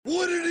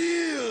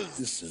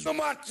This is the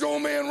Macho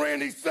Man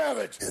Randy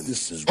Savage. And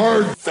this is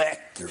Hard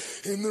Factor.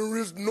 And there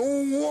is no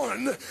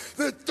one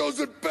that does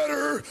it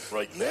better.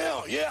 Right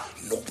now, yeah.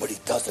 Nobody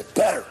does it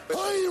better.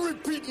 I ain't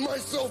repeating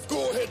myself.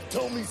 Go ahead,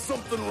 tell me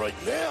something right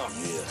now.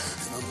 Yeah,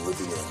 and I'm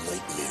living in a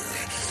nightmare.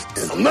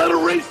 And I'm not a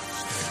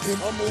racist.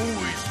 And I'm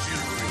always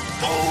cheering.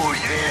 Oh,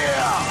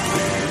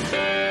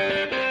 yeah.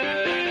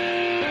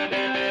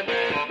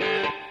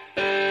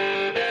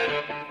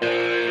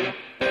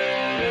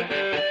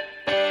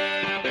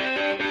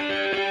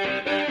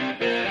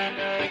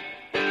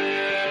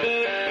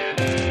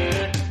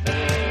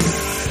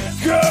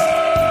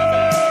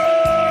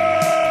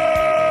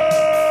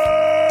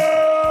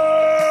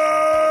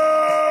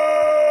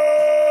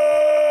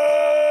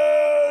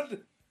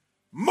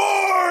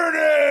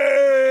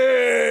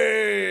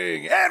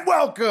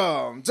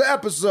 Welcome to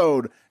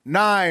episode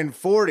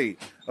 940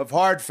 of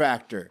Hard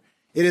Factor.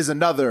 It is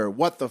another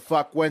What the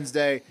Fuck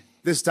Wednesday,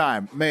 this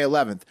time May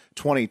 11th,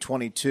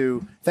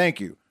 2022.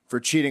 Thank you for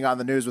cheating on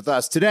the news with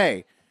us.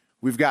 Today,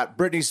 we've got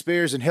Britney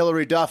Spears and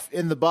Hillary Duff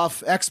in the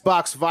buff,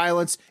 Xbox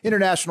violence,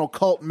 international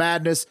cult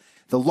madness,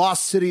 the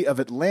lost city of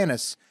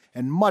Atlantis,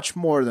 and much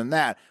more than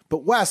that.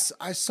 But Wes,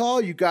 I saw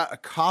you got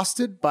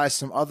accosted by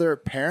some other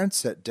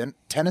parents at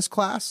tennis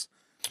class.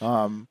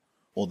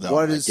 Well,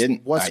 no,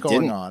 what's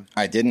going on?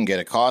 I didn't get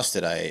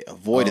accosted. I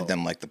avoided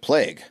them like the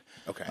plague.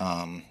 Okay.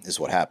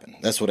 Is what happened.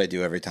 That's what I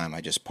do every time.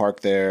 I just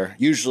park there.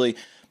 Usually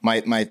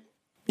I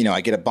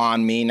get a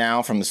banh mi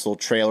now from this little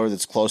trailer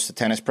that's close to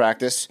tennis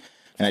practice.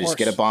 And I just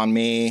get a banh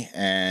mi.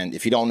 And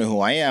if you don't know who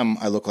I am,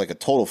 I look like a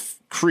total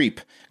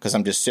creep because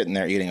I'm just sitting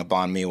there eating a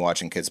banh mi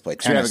watching kids play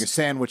tennis. So you're having a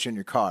sandwich in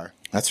your car.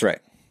 That's right.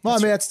 Well,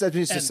 it's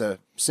just a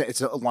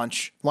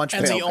lunch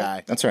pail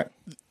guy. That's right.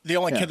 The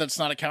only kid that's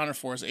not accounted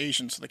for is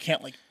Asian, so they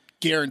can't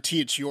guarantee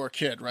it's your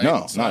kid, right?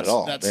 No, so not at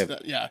all.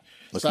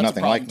 Look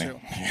nothing like me. Too.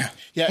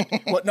 Yeah.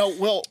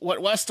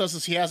 What Wes does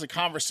is he has a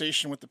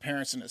conversation with the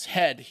parents in his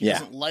head. He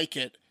doesn't like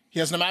it. He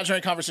has an imaginary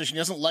conversation. He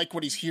doesn't like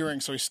what he's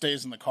hearing, so he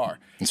stays in the car.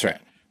 That's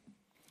right.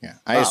 Yeah,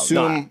 I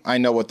assume I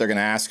know what they're going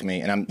to ask me,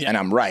 and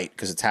I'm right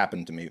because it's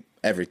happened to me.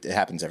 It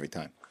happens every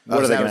time.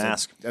 What are they going to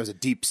ask? That was a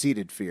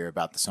deep-seated fear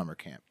about the summer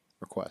camp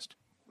request.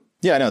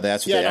 Yeah, I know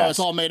that's what they asked. It's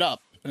all made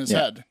up in his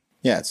head.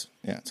 Yeah, it's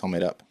all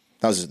made up.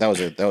 That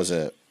was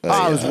a.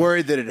 I was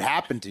worried that it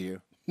happened to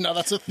you. No,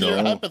 that's a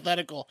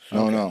hypothetical.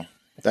 No.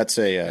 That's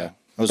a.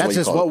 That's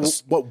just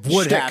what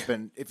would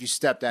happen if you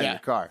stepped out of your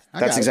car.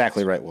 That's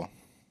exactly right, Will.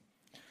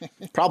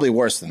 Probably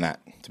worse than that,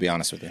 to be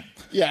honest with you.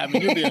 Yeah, I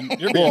mean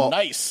you're being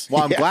nice.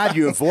 Well, I'm glad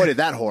you avoided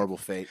that horrible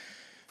fate.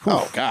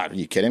 Oh God, are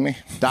you kidding me?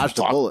 Dodged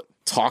a bullet.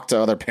 Talk to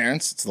other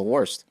parents. It's the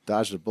worst.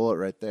 Dodged a bullet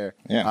right there.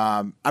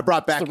 Yeah. I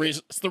brought back.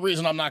 It's the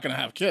reason I'm not going to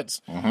have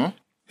kids. Mm-hmm.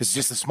 It's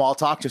just the small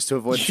talk, just to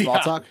avoid small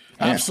talk?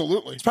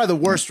 Absolutely. It's probably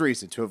the worst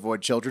reason to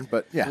avoid children,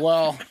 but yeah.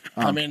 Well,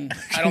 I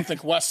don't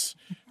think Wes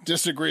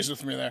disagrees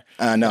with me there.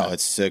 No,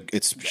 it's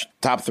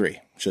top three.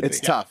 It's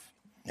tough.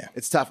 Yeah.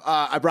 It's tough.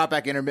 I brought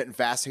back intermittent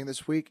fasting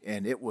this week,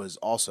 and it was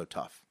also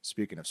tough.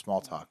 Speaking of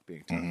small talk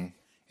being tough. Mm-hmm.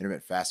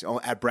 Intermittent fasting.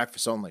 At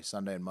breakfast only,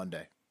 Sunday and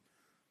Monday.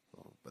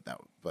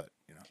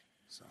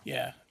 So.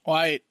 Yeah. Well,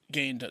 I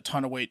gained a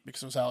ton of weight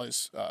because it was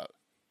Allie's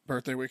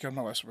birthday weekend,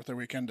 my wife's birthday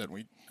weekend, and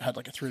we had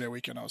like a 3-day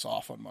weekend. I was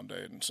off on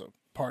Monday, and so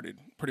partied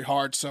pretty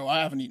hard. So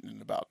I haven't eaten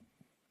in about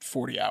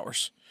 40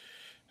 hours.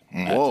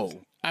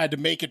 Whoa! I had to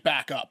make it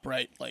back up,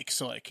 right?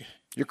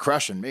 You're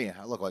crushing me.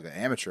 I look like an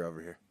amateur over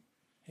here.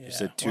 Yeah, you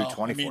said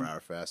 24-hour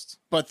fasts.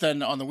 But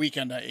then on the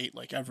weekend, I ate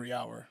like every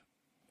hour,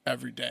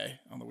 every day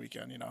on the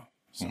weekend.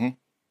 So.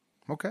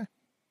 Mm-hmm. Okay.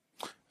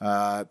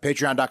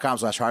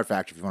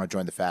 Patreon.com/hardfactor if you want to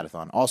join the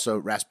Fatathon. Also,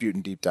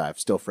 Rasputin Deep Dive,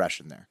 still fresh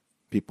in there.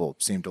 People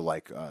seem to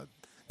like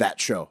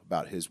that show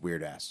about his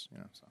weird ass,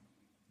 so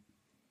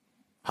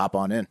hop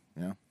on in,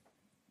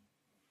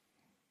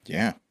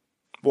 Yeah.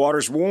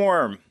 Water's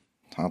warm.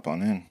 Hop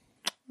on in.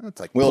 It's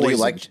like Will, poison. do you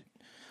like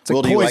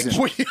Will, do you like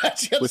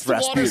with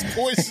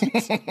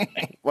Rasputin?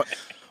 What?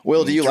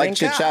 Will, do you like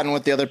chit-chatting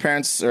with the other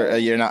parents, or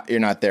you're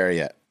not there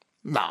yet?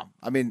 No,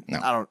 I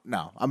don't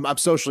know. I'm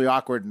socially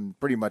awkward in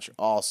pretty much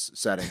all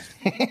settings.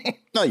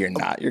 No, you're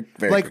not. You're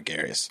very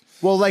gregarious.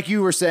 Well, like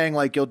you were saying,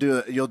 like you'll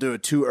do a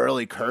too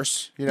early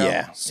curse.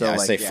 Yeah. So I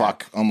say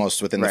fuck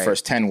almost within the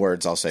first 10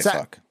 words. I'll say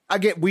fuck. I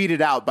get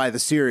weeded out by the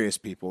serious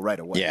people right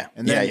away. Yeah.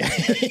 And then,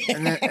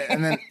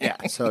 and then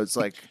so it's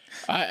like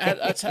I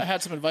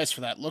had some advice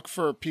for that. Look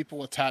for people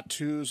with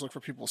tattoos. Look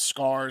for people with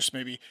scars.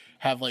 Maybe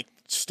have like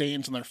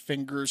stains on their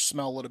fingers.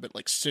 Smell a little bit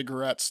like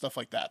cigarettes, stuff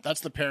like that.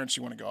 That's the parents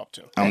you want to go up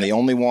to. I'm the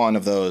only one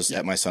of those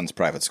at my son's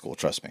private school.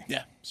 Trust me.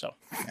 Yeah. So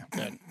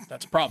then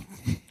that's a problem.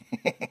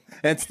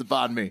 Hence the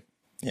banh mi.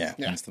 Yeah.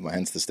 Hence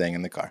the staying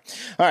in the car.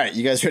 All right,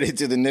 you guys ready to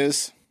do the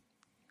news?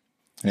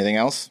 Anything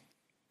else?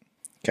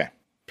 Okay.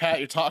 Pat,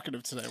 you're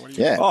talkative today. What are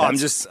you? Yeah.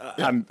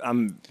 doing?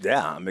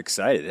 I'm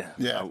excited.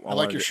 Yeah, I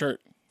like your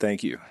shirt.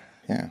 Thank you.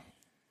 Yeah.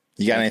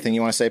 You got anything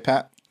you want to say,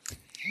 Pat?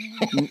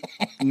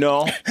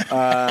 No.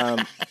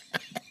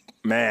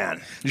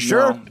 Man. You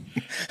sure?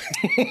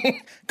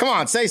 Come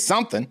on, say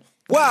something.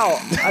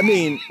 Well, I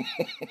mean,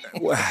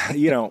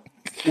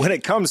 when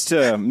it comes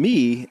to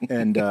me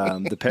and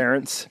the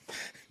parents,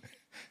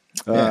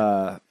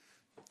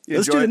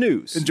 let's do the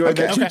news. Enjoy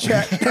that chit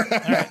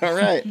chat. All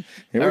right.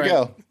 Here we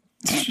go.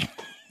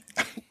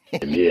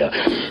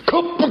 Yeah.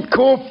 Cup of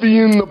coffee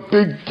in the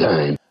big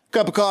time.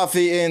 Cup of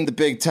coffee in the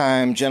big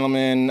time,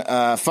 gentlemen.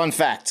 Fun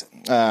fact,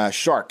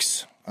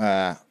 sharks.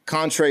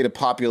 Contrary to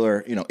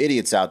popular,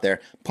 idiots out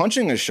there,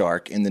 punching a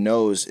shark in the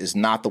nose is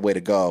not the way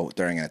to go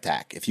during an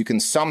attack. If you can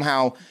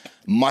somehow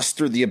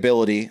muster the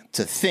ability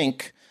to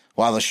think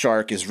while the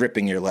shark is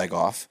ripping your leg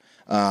off,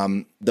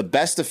 the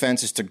best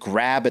defense is to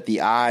grab at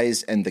the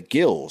eyes and the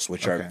gills,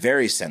 which are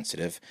very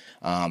sensitive,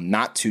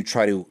 not to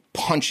try to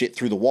punch it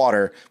through the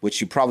water,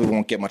 which you probably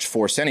won't get much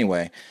force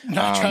anyway.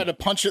 Not try to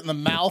punch it in the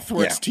mouth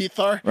where its teeth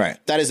are. Right.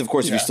 That is, of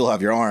course, if you still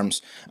have your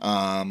arms.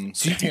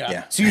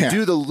 So you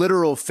do the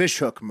literal fish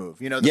hook move.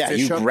 The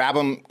fish hook? grab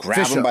them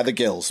by the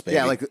gills, baby.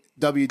 Yeah, like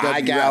WWF.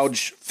 Eye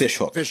gouge, fish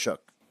hook. Fish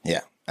hook.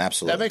 Yeah,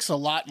 absolutely. That makes a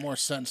lot more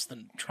sense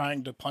than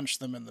trying to punch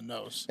them in the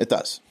nose. It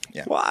does.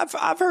 Yeah. Well,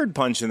 I've heard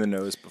punch in the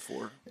nose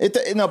before.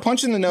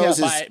 Punch in the nose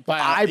is by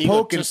eye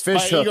poke and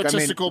fish hook.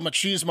 Egotistical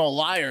machismo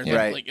liar.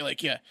 Right.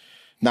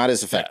 not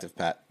as effective,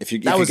 Pat. If you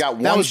That was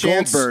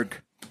chance,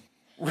 Goldberg.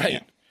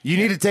 Right. You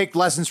need to take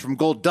lessons from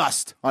Gold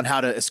Dust on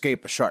how to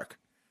escape a shark,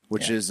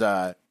 which is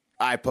eye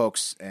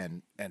pokes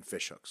and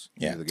fish hooks.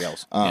 Yeah. The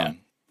gills.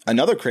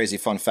 Another crazy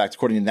fun fact,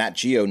 according to Nat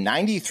Geo,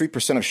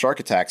 93% of shark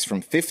attacks from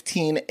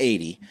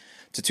 1580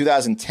 to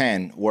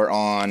 2010 were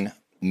on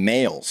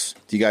males.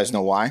 Do you guys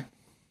know why?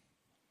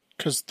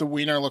 Because the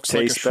wiener looks like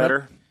a Tastes shrimp.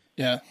 better.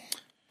 Yeah.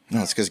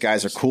 No, it's because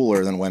guys are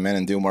cooler than women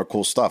and do more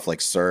cool stuff like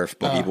surf,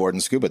 boogie board,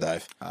 and scuba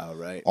dive. Oh,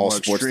 right. All More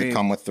sports extreme. that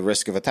come with the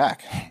risk of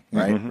attack.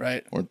 Right?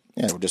 Right. We're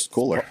just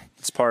cooler.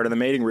 It's part of the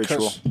mating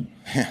ritual.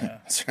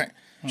 That's right.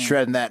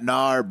 Shredding that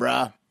gnar,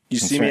 brah. You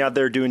see me out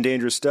there doing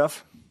dangerous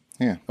stuff?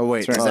 Yeah. Oh,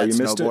 wait. That's Is right. that Oh,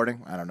 you missed it?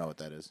 snowboarding? I don't know what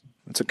that is.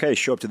 It's okay.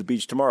 Show up to the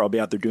beach tomorrow. I'll be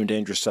out there doing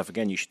dangerous stuff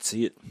again. You should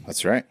see it.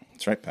 That's right.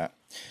 That's right, Pat.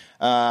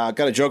 Got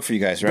a joke for you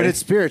guys, right? But it's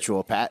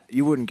spiritual, Pat.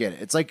 You wouldn't get it.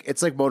 It's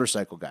like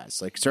motorcycle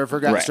guys, like surfer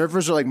guys. Right.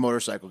 Surfers are like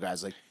motorcycle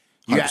guys. Like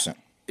you 100%.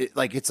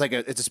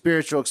 it's a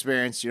spiritual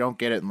experience. You don't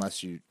get it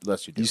unless you do.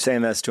 You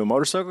saying that's to a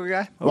motorcycle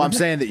guy? Well, I'm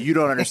saying that you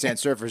don't understand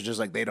surfers just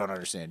like they don't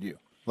understand you.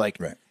 Like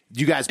Right.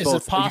 you guys Is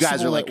both. it possible, You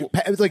guys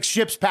are like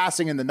ships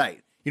passing in the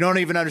night. You don't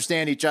even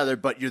understand each other,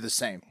 but you're the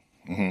same.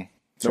 No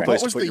What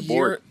place was to put the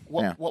your year?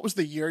 board. What was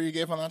the year you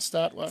gave on that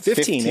stat? Wes?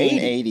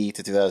 1580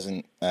 to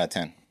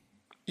 2010.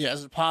 Yeah,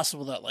 is it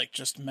possible that like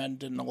just men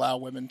didn't allow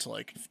women to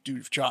like do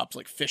jobs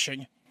like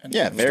fishing? And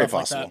Yeah, very stuff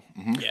like possible.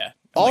 that? Yeah. And,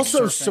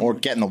 Also, like, surfing. Or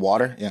get in the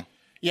water. Yeah.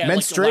 Yeah, like,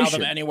 menstruation. allow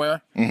them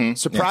anywhere.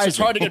 Surprising. It's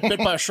hard to get bit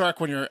by a shark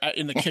when you're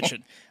in the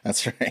kitchen.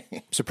 That's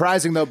right.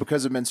 Surprising though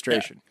because of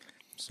menstruation.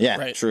 Yeah,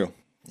 Right. true.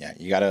 Yeah,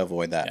 you got to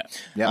avoid that.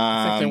 Yeah. Yeah.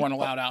 I think they weren't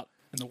allowed out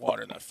in the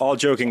water. That All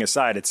joking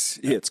aside,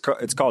 it's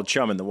called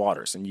chum in the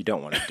waters, and you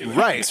don't want to do it.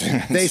 Right.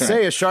 They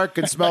say a shark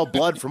can smell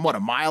blood from a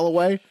mile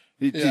away.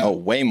 Oh,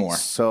 way more.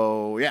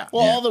 So yeah.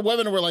 Well, all the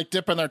women were like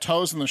dipping their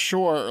toes in the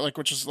shore, like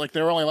which is like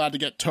they were only allowed to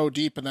get toe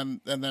deep, and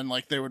then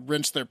like they would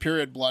rinse their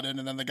period blood in,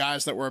 and then the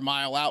guys that were a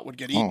mile out would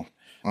get eaten.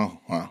 Oh,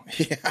 wow.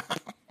 Yeah,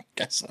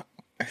 guess so.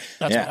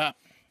 That's yeah. what happened.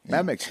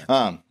 That makes sense.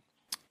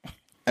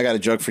 I got a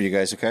joke for you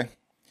guys, okay?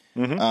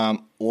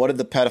 What did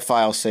the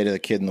pedophile say to the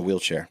kid in the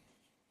wheelchair?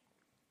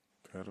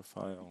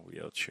 Pedophile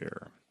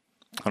wheelchair.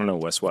 I don't know,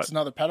 Wes. What? It's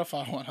another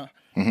pedophile one, huh?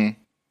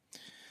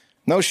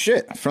 No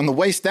shit. From the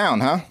waist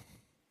down, huh?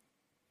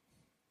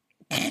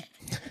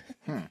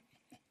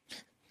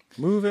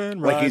 Moving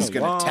right Like he's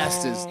gonna along.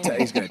 test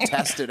he's gonna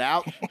test it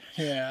out.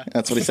 Yeah.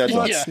 That's what he said. to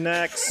us. What's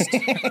next?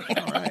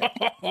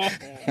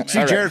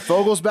 See Jared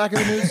Fogel's back in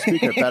the news.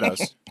 Speaking of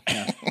pedos,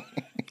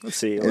 Let's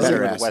see. Better Let's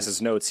look asses. at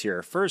Wes's notes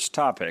here. First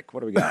topic.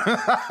 What do we got?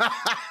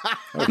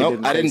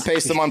 Nope, I didn't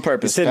paste them on It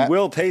purpose. said Pat.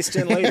 we'll paste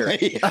in later.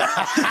 he's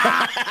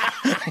got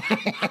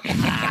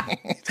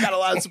a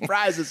lot of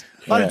surprises.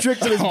 A lot of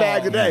tricks in his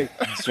bag today.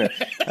 That's right.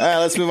 All right,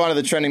 let's move on to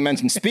the trending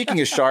mention. Speaking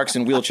of sharks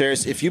and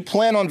wheelchairs, if you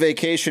plan on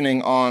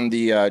vacationing on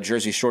the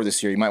Jersey Shore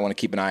this year, you might want to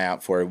keep an eye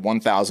out for a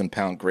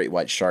 1,000-pound great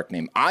white shark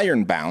named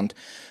Ironbound.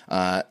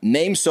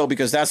 Named so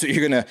because that's what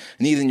you're going to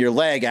need in your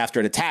leg after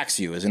it attacks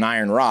you, is an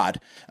iron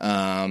rod.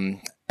 Actually,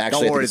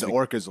 Don't worry, the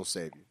orcas will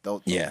save you.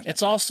 Yeah.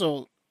 It's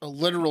also a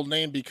literal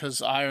name because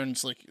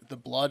iron's like the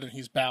blood, and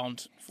he's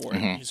bound for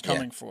it. He's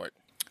coming for it.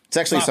 It's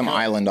actually Not some good.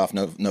 island off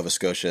Nova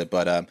Scotia,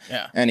 but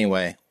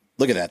anyway,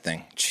 look at that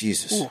thing.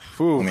 Jesus.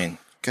 I mean,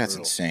 that's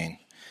insane.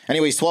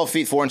 Anyway, he's 12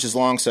 feet, 4 inches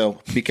long,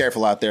 so be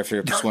careful out there if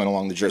you're swimming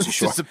along the Jersey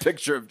Shore. Just a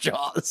picture of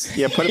Jaws.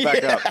 Yeah, put it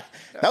back up.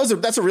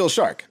 That's a real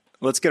shark.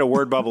 Let's get a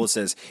word bubble that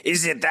says,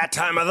 "Is it that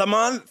time of the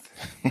month?"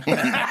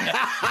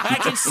 I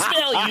can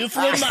smell you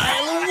from a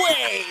mile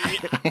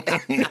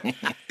away.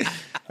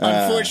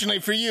 Unfortunately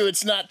for you,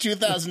 it's not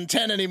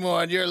 2010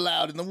 anymore, and you're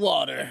allowed in the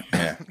water.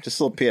 Yeah,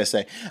 just a little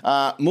PSA.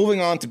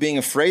 Moving on to being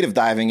afraid of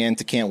diving in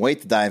to can't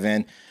wait to dive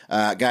in.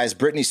 Guys,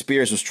 Britney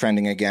Spears was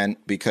trending again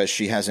because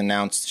she has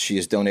announced she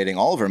is donating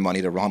all of her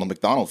money to Ronald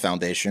McDonald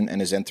Foundation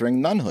and is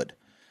entering nunhood.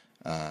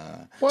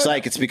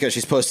 Psych, it's because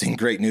she's posting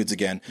great nudes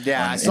again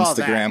Yeah, on I saw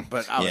Instagram. that,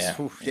 but I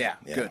was,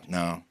 good.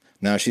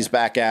 No, she's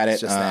back at it.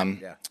 just that,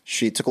 yeah.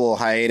 She took a little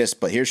hiatus,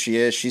 but here she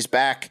is. She's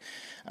back.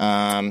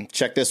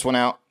 Check this one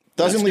out.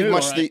 Doesn't leave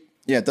much.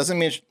 Doesn't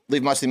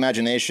leave much to the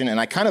imagination. And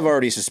I kind of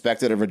already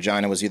suspected her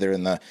vagina was either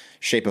in the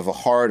shape of a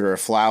heart or a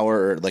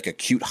flower or like a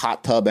cute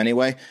hot tub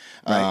anyway.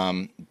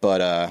 Right.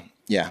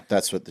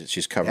 That's what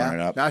she's covering it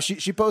up. Now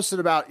she posted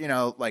about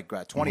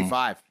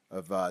 25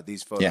 of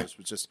these photos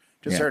with just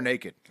her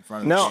naked in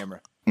front of the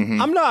camera.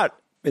 I'm not,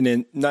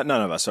 and none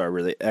of us are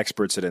really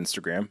experts at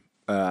Instagram.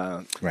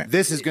 Right.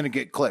 This is going to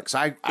get clicks.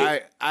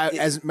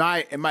 In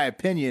my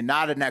opinion,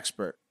 not an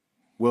expert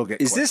will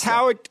get. Is clicks,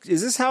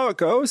 this how it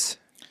goes?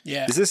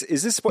 Yeah. Is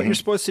this what you're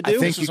supposed to do? I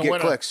think you is a get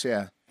winner. clicks.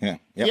 Yeah. Yeah.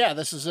 Yeah,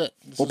 this is it.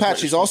 Well, Pat,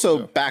 she's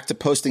also back to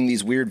posting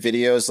these weird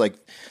videos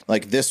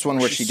like this one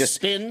where she just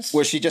spins.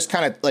 where she just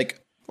kind of like.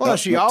 Well,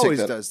 she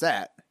always does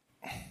that.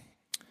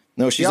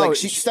 No, she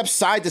steps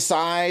side to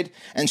side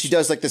and she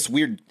does like this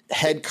weird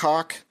head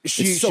cock.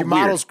 She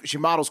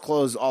models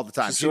clothes all the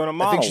time. She's doing a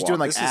model I think she's doing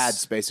walk. like This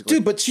ads basically.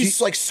 Dude, but she's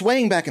like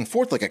swaying back and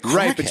forth like a crackhead.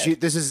 Right, but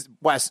this is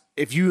Wes.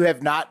 If you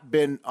have not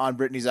been on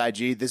Britney's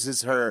IG, this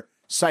is her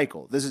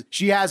cycle.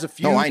 She has a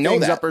few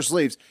things up her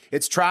sleeves.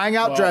 It's trying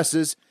out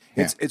dresses.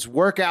 It's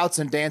workouts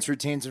and dance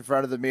routines in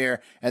front of the mirror,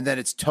 and then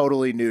it's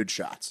totally nude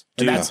shots.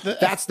 And that's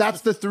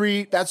the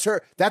three. That's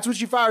her. That's what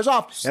she fires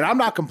off, and I'm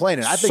not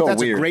complaining. I think So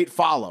that's weird. a great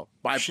follow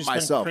by She's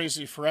myself. been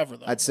crazy forever,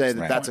 though. I'd say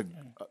that's a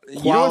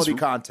what's quality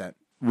content.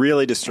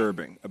 Really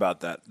disturbing about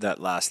that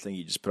last thing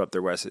you just put up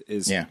there, Wes,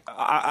 is Yeah.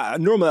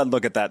 normally I'd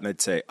look at that and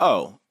I'd say,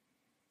 oh,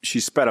 she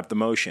sped up the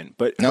motion,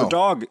 but No.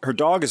 her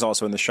dog is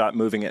also in the shot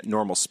moving at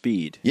normal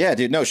speed. Yeah,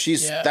 dude. No,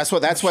 that's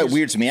what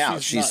weirds me out.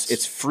 nuts.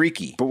 It's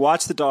freaky. But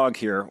watch the dog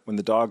here when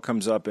the dog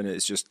comes up and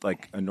it's just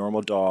like a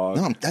normal dog.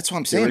 No, that's what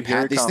I'm saying, Here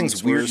Pat. it These things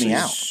comes. weird me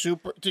Where's out.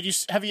 Super.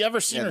 Have you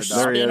ever seen her the dog.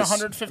 There he spin is.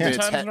 150 Its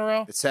times head, in a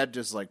row? its head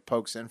just like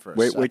pokes in for a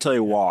Wait second. till he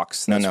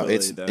walks. No, That's no,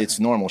 really it's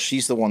normal.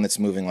 She's the one that's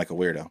moving like a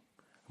weirdo.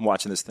 I'm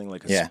watching this thing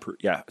like Yeah.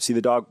 See the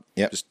dog?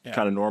 Yep. Just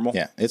kind of normal.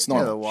 Yeah, it's the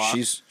normal. walk.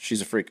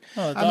 She's a freak.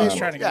 Oh, the I mean, dog's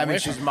trying to get away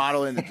she's from her.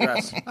 modeling the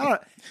dress.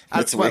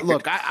 That's But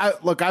weird.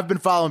 look, I've been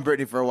following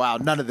Britney for a while.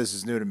 None of this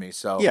is new to me.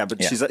 So Yeah, but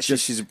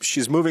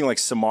she's moving like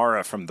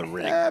Samara from the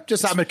ring.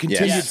 I'm a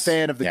continued Yes.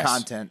 fan of the Yes.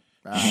 content.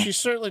 She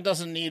certainly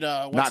doesn't need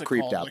what's Not it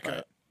creeped called? out Like by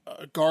it.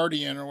 a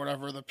guardian or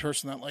whatever, the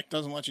person that like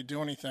doesn't let you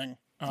do anything.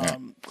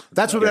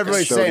 That's what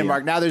everybody's custodian. saying,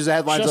 Mark. Now there's the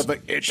headlines She of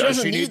like, doesn't- she does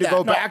doesn't she need need to that. go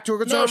No. back to a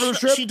No, conservatorship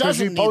she because she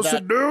doesn't need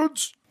posted that.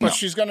 nudes? But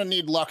she's going to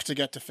need luck to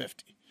get to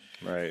 50.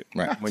 Right.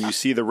 Right. When you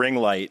see the ring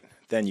light,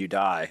 then you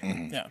die.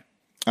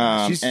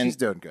 Yeah. She's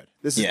doing good.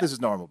 This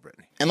is normal,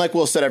 Britney. And like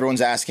Will said,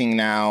 everyone's asking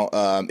now,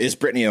 is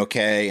Britney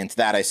okay? And to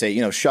that I say,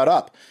 shut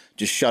up.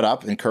 Just shut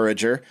up.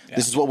 Encourage her. Yeah.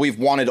 This is what we've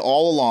wanted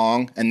all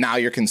along, and now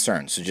you're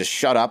concerned. So just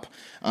shut up.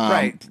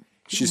 Right.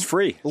 She's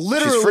free.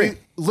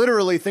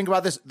 Literally, think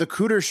about this. The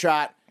cooter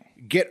shot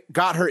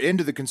got her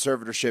into the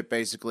conservatorship,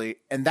 basically,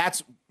 and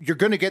you're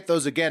going to get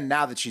those again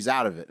now that she's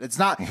out of it. It's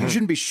not. You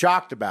showouldn't be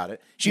shocked about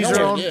it. She's You know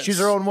her what own. it is? She's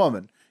her own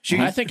woman.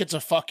 I think it's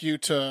a fuck you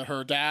to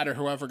her dad or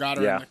whoever got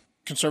her in the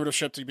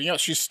conservatorship to be.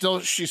 She's still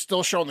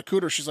showing the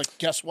cooter. She's like,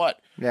 guess what?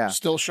 Yeah.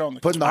 Still showing the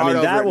Putting the cooter. heart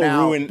over that it will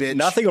now, ruin. bitch.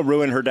 Nothing will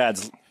ruin her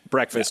dad's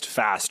breakfast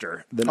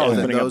faster than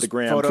opening up those the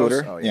gram photos?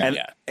 cooter. Oh, yeah.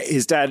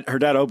 And her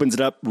dad opens it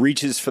up,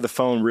 reaches for the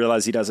phone,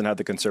 realizes he doesn't have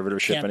the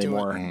conservatorship Can't do it.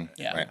 anymore.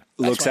 Yeah. Right.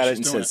 Looks why at it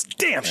she's and doing says,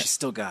 "Damn, she's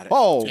still got it."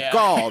 Oh Yeah.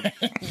 God!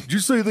 Did you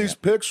see these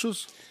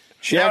pictures?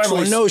 She Now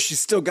actually everyone knows she's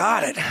still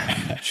got it.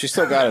 She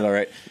still got it, all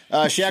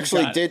right. She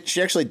actually got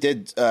it.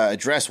 did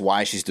address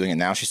why she's doing it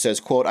now. She says,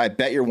 quote, "I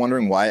bet you're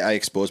wondering why I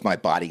expose my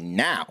body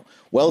now.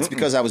 Well, it's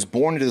because I was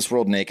born into this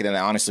world naked, and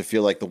I honestly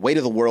feel like the weight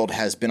of the world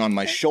has been on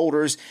my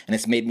shoulders, and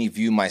it's made me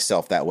view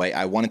myself that way.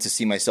 I wanted to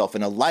see myself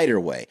in a lighter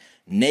way,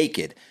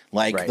 naked,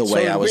 like the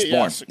way So I was we-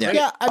 born." yes, Yeah,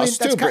 Yeah, I mean Us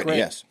that's too, kind Britney,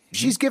 yes.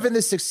 She's given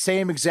this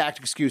same exact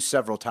excuse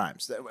several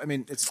times. I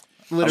mean, it's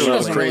She literally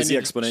doesn't really Crazy need-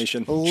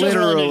 explanation. She doesn't really need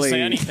to literally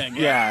say anything.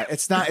 Yeah,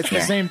 it's not. It's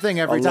the same thing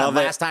every I time. love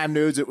it. Last time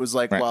nudes, it was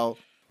like, Right. well,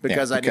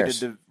 because Yeah, I who needed cares?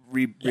 to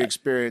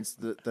re-experience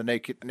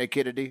the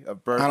nakedity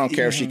of birth. I don't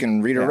care if she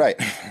can read or write.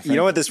 You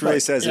know what this really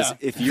says is Yeah.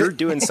 if you're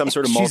doing some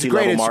sort of She's a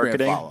great multi-level Instagram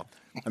marketing, follow.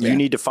 you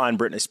need to find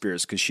Britney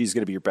Spears because she's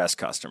going to be your best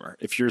customer.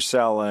 If you're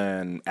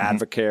selling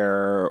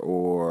Advocare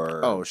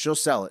or Oh, she'll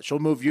sell it. She'll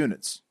move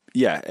units.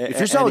 yeah, If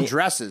you're selling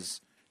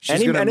dresses, she's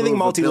gonna anything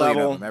move a billion of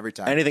multi-level, them every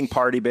time. anything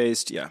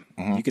party-based, you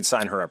could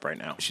sign her up right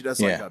now. She does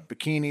Yeah.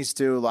 bikinis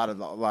too. A lot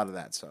of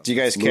that. So. Do you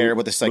guys care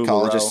what the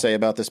psychologists say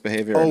about this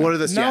behavior? Oh, or no? what are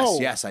the? No.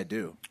 Yes, I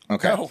do.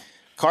 Okay. No.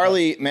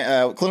 Carly,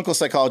 clinical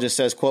psychologist,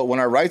 says, quote, "When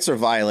our rights are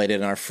violated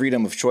and our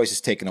freedom of choice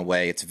is taken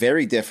away, it's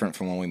very different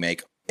from when we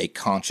make a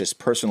conscious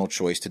personal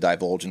choice to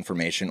divulge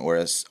information or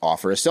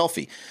offer a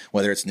selfie,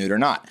 whether it's nude or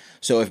not.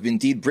 So if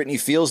indeed Britney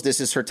feels this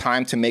is her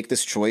time to make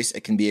this choice,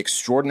 it can be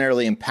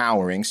extraordinarily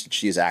empowering since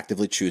she is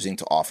actively choosing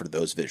to offer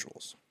those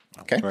visuals."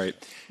 Okay? Right.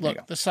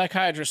 Look, the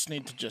psychiatrists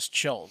need to just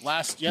chill.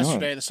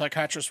 Yesterday, the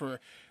psychiatrists were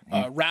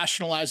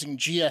rationalizing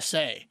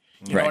GSA.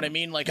 You know what I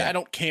mean? Like, I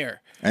don't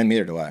care. And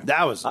neither do I.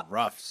 That was a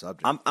rough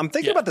subject. I'm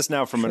thinking about this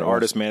now from an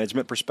artist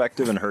management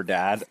perspective and her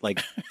dad.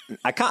 Like,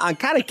 I'm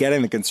kind of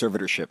getting the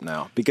conservatorship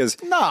now because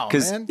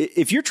man.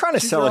 if you're trying to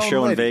sell a her own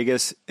show in lady.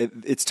 Vegas,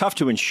 it's tough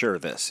to insure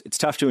this. It's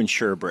tough to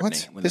insure Britney.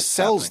 What? When This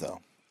sells, though.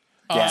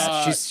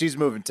 Yeah, she's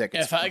moving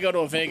tickets. If I go to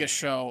a Vegas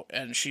show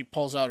and she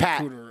pulls out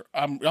Pat. a cooter,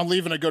 I'm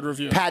leaving a good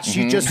review. Pat,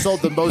 she just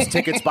sold the most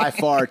tickets by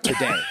far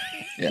today.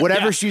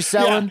 Whatever she's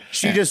selling,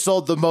 she just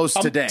sold the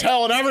most today.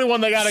 Telling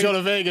everyone they got to go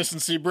to Vegas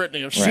and see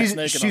Britney. If she's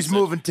naked, She's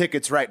moving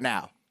tickets right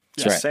now.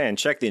 Just saying,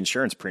 check the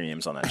insurance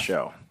premiums on that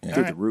show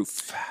through the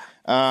roof.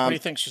 What do you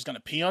think? She's going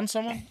to pee on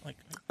someone? Like,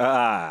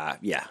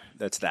 Yeah,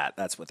 that's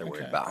what they're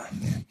worried about.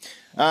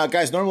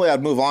 Guys, normally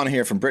I'd move on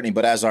here from Britney,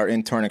 but as our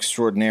intern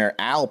extraordinaire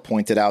Al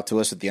pointed out to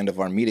us at the end of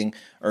our meeting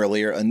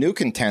earlier, a new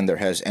contender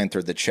has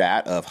entered the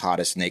chat of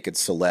hottest naked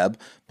celeb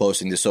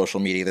posting to social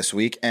media this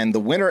week, and the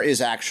winner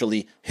is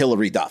actually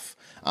Hillary Duff,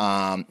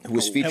 who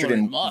was featured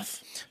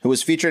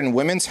in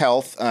Women's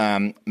Health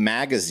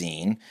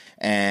magazine,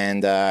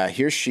 and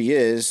here she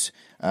is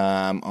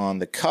on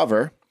the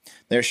cover.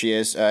 There she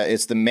is.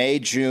 It's the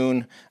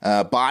May-June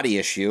body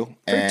issue.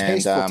 Very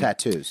tasteful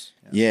tattoos.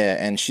 Yeah,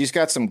 and she's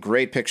got some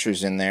great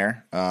pictures in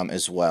there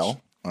as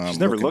well. She's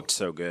never looked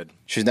so good.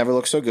 She's never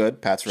looked so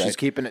good. Pat's right. She's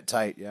keeping it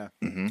tight, yeah.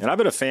 And I've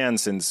been a fan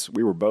since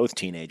we were both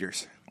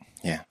teenagers.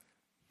 Yeah.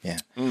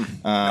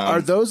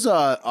 Are those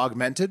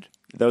augmented?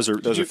 Those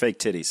are fake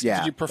titties. Yeah.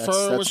 did you prefer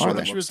that's when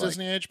what she it was looks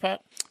Disney age,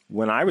 Pat?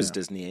 When I was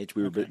Disney age,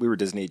 we were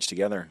Disney age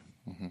together.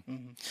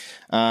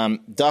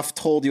 Duff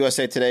told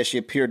USA Today she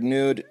appeared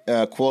nude,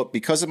 quote,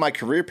 because of my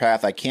career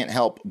path, I can't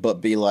help but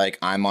be like,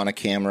 I'm on a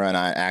camera and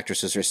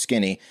actresses are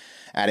skinny,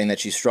 adding that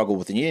she struggled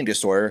with an eating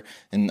disorder.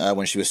 And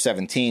when she was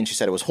 17, she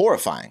said it was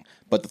horrifying.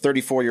 But the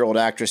 34-year-old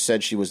actress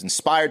said she was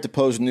inspired to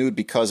pose nude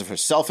because of her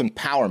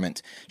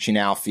self-empowerment she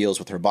now feels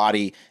with her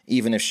body,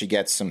 even if she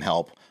gets some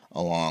help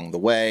along the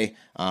way.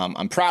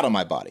 I'm proud of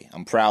my body.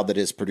 I'm proud that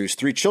it has produced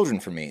 3 children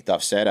for me.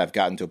 Duff said, I've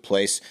gotten to a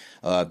place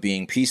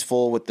being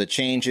peaceful with the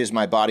changes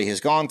my body has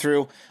gone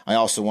through. I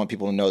also want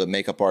people to know that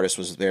makeup artist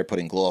was there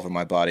putting glow over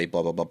my body,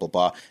 blah, blah, blah, blah,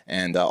 blah.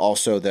 And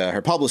also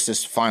her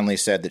publicist finally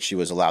said that she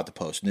was allowed to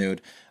post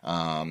nude.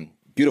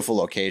 Beautiful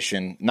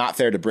location. Not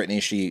fair to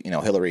Britney.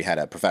 Hillary had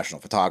a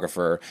professional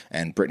photographer,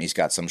 and Britney's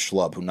got some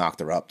schlub who knocked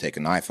her up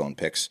taking iPhone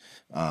pics.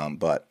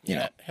 But, you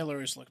know.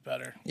 Hillary's look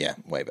better. Yeah,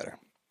 way better.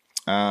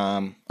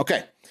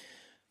 Okay.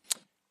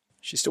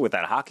 She's still with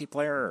that hockey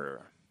player?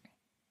 Or?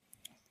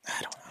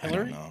 I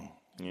don't know.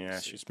 Yeah,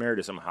 she's married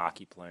to some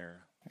hockey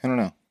player. I don't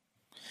know.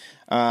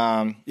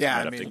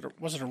 Yeah,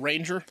 Was it a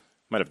Ranger?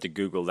 Might have to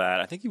Google that.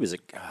 I think he was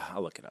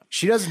I'll look it up.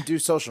 she doesn't do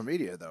social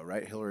media though,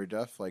 right? Hillary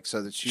Duff,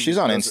 so that She's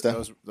on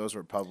Insta. Those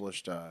were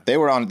published. They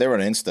were on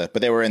Insta,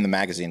 but they were in the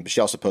magazine. But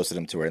she also posted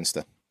them to her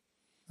Insta.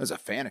 There's a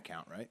fan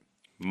account, right?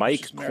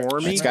 Mike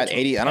Cormy? It's got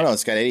 80. I don't know.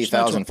 It's got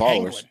 80,000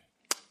 followers.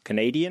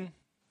 Canadian?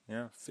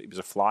 Yeah, he was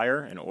a Flyer,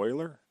 an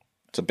Oiler,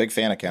 It's a big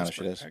fan account. If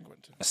she does.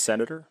 a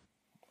senator.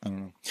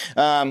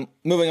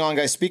 Moving on,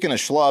 guys. Speaking of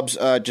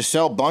schlubs,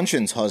 Gisele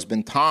Bundchen's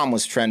husband Tom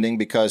was trending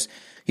because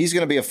he's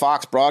going to be a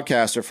Fox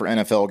broadcaster for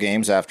NFL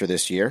games after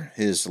this year.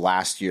 His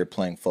last year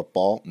playing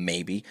football,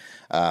 maybe.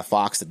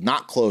 Fox did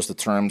not close the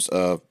terms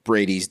of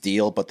Brady's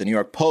deal, but the New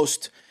York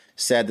Post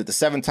said that the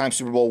 7-time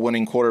Super Bowl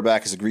winning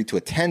quarterback has agreed to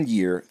a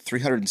 10-year,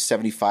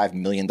 $375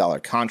 million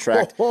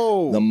contract,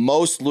 the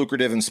most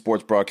lucrative in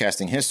sports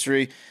broadcasting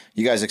history.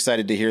 You guys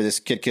excited to hear this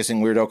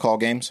kid-kissing weirdo call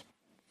games?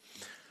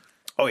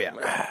 Oh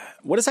yeah,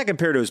 What does that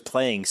compare to his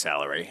playing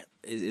salary?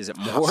 Is it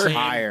more? Same.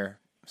 higher,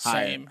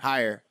 Same.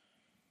 higher.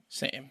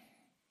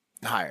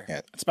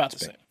 Yeah, It's about the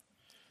same.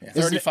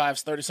 35,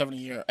 37 a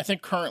year. I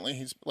think currently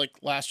he's like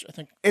last year. I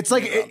think It's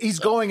like he's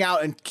going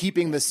out and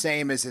keeping the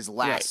same as his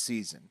last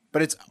season,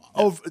 but it's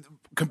over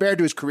compared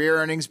to his career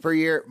earnings per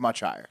year,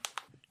 much higher.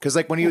 Because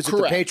like when he was at the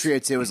correct.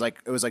 Patriots, it was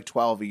like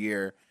 12 a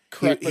year.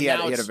 Correct, He but had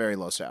now a it's- very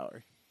low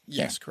salary.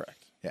 yes,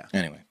 correct. Yeah.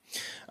 Anyway,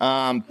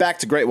 back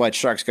to Great White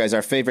Sharks, guys.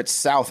 Our favorite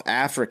South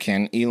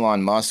African,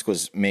 Elon Musk,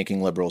 was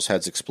making liberals'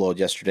 heads explode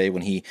yesterday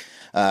when he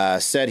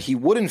said he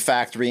would, in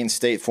fact,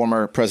 reinstate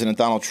former President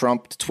Donald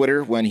Trump to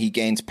Twitter when he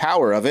gains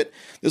power of it.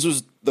 This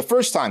was the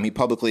first time he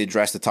publicly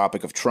addressed the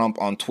topic of Trump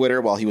on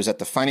Twitter while he was at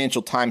the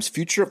Financial Times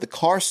Future of the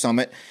Car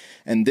Summit,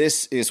 and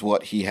this is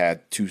what he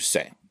had to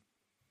say.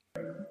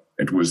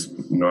 It was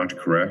not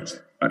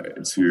correct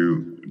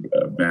to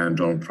ban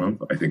Donald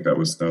Trump. I think that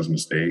was a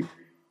mistake.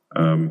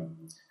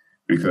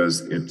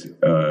 Because it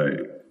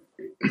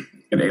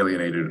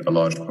alienated a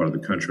large part of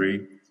the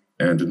country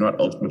and did not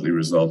ultimately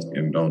result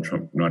in Donald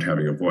Trump not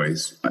having a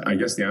voice. I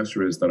guess the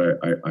answer is that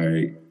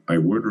I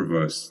would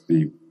reverse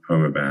the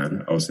perma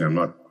ban. I would say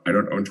I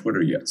don't own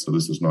Twitter yet, so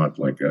this is not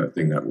like a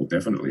thing that will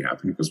definitely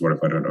happen, because what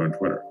if I don't own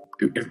Twitter?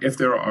 If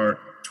there are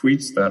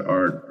tweets that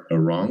are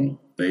wrong,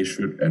 they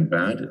should, and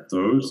bad,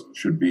 those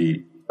should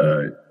be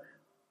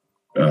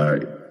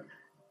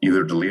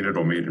either deleted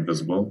or made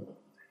invisible.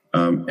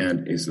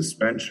 And a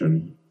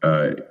suspension,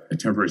 a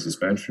temporary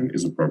suspension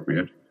is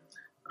appropriate.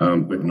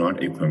 but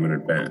not a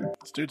permanent ban.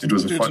 It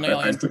was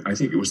I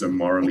think it was a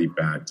morally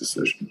bad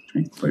decision,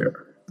 to be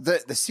clear. The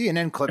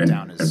CNN clip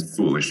down and is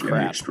foolish crap. in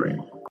the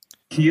extreme.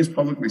 He has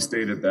publicly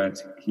stated that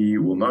he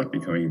will not be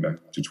coming back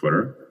to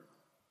Twitter,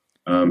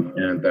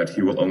 and that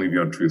he will only be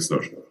on Truth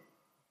Social.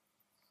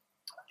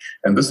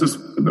 And this is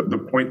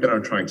the point that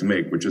I'm trying to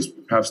make, which is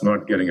perhaps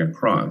not getting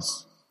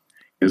across,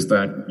 is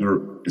that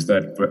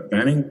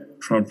banning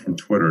Trump from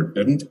Twitter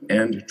didn't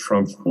end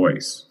Trump's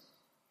voice.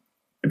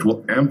 It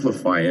will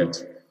amplify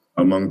it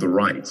among the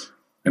right.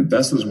 And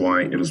this is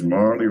why it is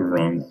morally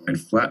wrong and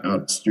flat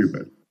out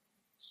stupid.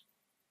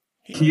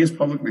 He has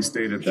publicly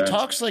stated that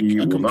talks like he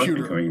a will not be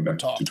computer coming back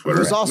talk. to Twitter.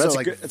 There's also That's a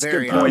like good- that's a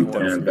very good point, though.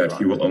 and that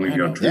he will only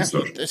be on Truth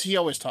Social. He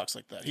always talks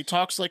like that. He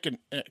talks like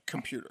a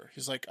computer.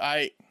 He's like,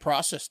 I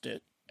processed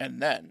it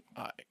and then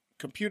I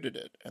computed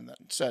it and then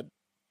said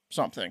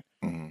something.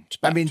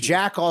 I mean,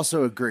 Jack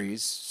also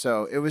agrees.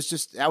 So it was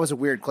just that was a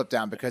weird clip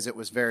down because it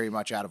was very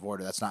much out of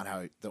order. That's not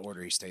how the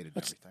order he stated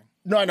everything.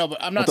 No, I know,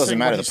 but I'm not doesn't saying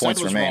matter, what the he points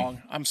said was remain.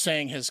 wrong. I'm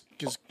saying his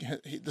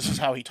this is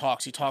how he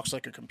talks. He talks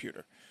like a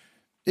computer.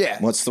 Yeah,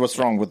 What's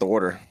wrong with the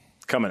order?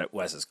 Coming at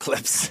Wes's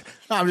clips.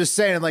 no, I'm just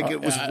saying like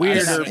it was I weirder.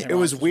 see what It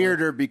was you're saying.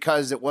 weirder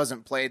because it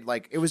wasn't played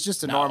like it was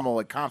just a normal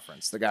like,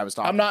 conference. The guy was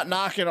talking. I'm not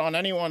knocking on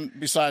anyone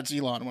besides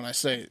Elon when I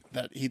say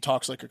that he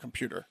talks like a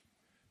computer.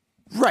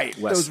 right.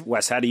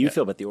 Wes, how do you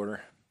feel about the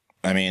order?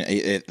 I mean,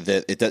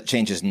 it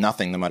changes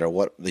nothing no matter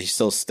what. He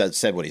still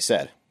said what he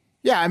said.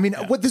 Yeah, I mean,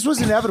 this was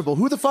inevitable.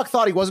 Who the fuck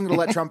thought he wasn't going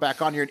to let Trump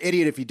back on? You're an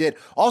idiot if he did.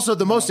 Also,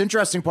 the most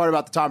interesting part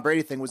about the Tom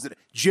Brady thing was that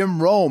Jim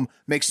Rome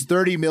makes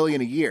 $30 million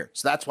a year,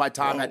 so that's why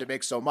Tom had to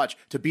make so much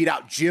to beat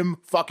out Jim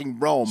fucking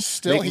Rome,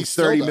 making he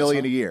still $30 does,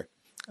 million huh? a year.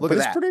 Look But at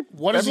it's that. pretty.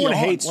 What is he everyone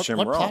on? hates What Jim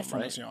what Rome,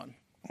 platform right? is he on?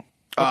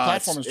 What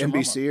platform is Jim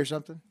Rome NBC or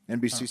something?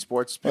 NBC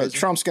Sports.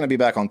 Trump's going to be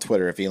back on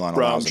Twitter if Elon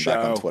allows him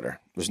back on Twitter.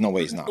 There's no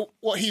way he's not.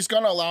 Well, he's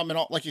going to allow him, and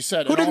like you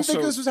said, Who and didn't also,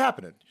 think this was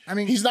happening? I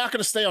mean, he's not going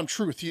to stay on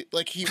Truth.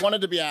 He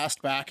wanted to be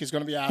asked back. He's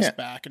going to be asked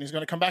back, and he's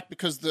going to come back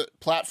because the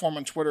platform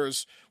on Twitter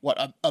is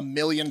a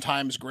million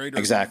times greater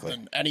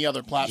than any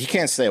other platform. He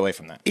can't stay away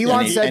from that.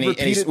 Elon and said and he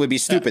repeated- would be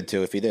stupid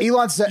to if he did.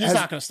 Elon said, He's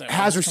not gonna stay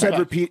around. He's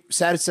coming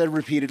back. said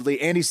repeatedly,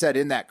 and he said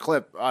in that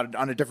clip on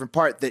a different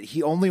part that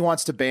he only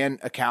wants to ban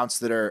accounts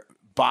that are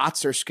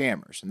bots or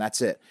scammers, and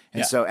that's it.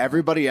 And so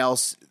everybody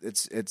else,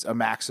 it's a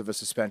max of a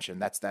suspension.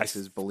 That's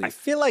his belief. I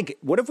feel like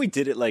what if we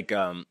did it like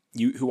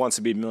you Who Wants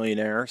to Be a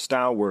Millionaire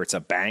style, where it's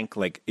a bank.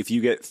 Like if you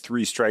get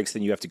 3 strikes,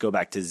 then you have to go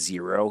back to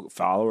 0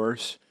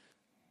 followers.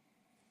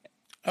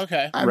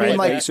 Okay, I mean,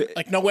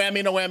 like no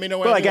whammy, no whammy, no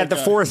whammy. But like at the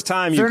 4th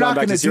time they're you've not gone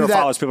back gonna to 0 do that,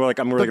 followers, people are like,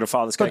 I'm really going to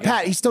follow this guy. But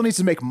Pat, he still needs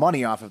to make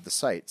money off of the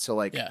site. So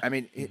like, Yeah. I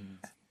mean,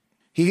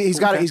 he's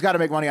got to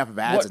make money off of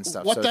ads and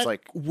stuff. What So that it's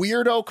like,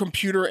 weirdo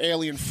computer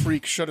alien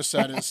freak should have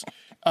said is,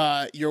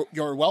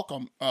 "You're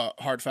welcome,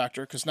 Hard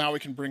Factor," because now we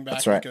can bring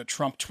back right. like a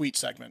Trump tweet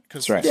segment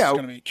because right. it's Yeah.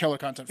 going to be killer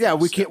content. For yeah,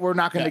 us. we're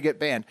not going to get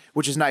banned,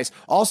 which is nice.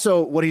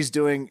 Also, what he's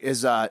doing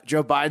is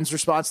Joe Biden's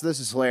response to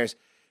this is hilarious.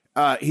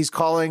 He's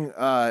calling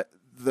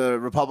the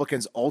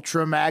Republicans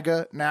ultra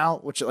MAGA now,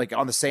 which like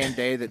on the same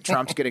day that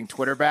Trump's getting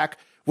Twitter back,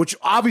 which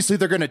obviously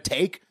they're going to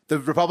take. The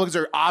Republicans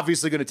are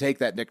obviously going to take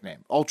that nickname,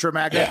 ultra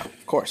MAGA. Yeah,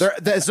 of course. So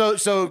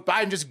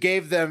Biden just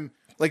gave them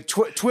like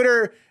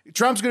Twitter.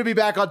 Trump's going to be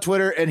back on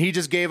Twitter, and he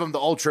just gave them the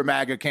ultra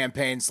MAGA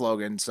campaign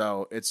slogan.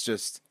 So it's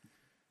just,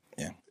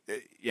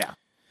 yeah.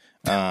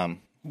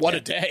 What a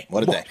day!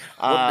 What a day.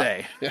 What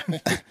day.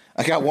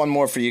 I got one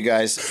more for you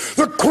guys.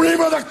 The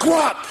cream of the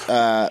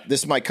crop!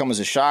 This might come as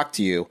a shock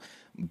to you,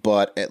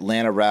 but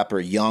Atlanta rapper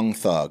Young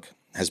Thug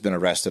has been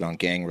arrested on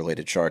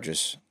gang-related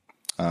charges.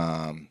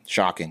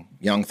 Shocking.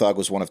 Young Thug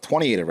was one of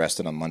 28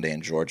 arrested on Monday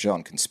in Georgia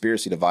on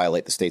conspiracy to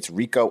violate the state's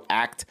RICO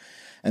Act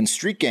and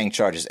street gang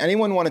charges.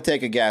 Anyone want to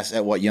take a guess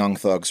at what Young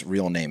Thug's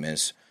real name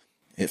is?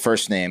 His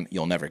first name,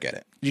 you'll never get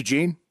it.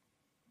 Eugene?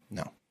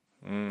 No.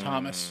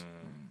 Thomas.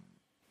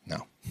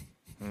 No.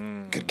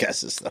 Good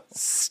guesses, though.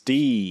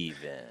 Steven.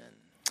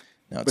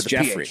 No, it's With a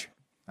Jeffrey. PH.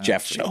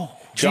 Jeffrey.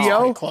 Geo?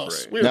 Pretty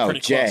close. We were No, pretty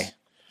Jay.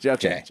 close.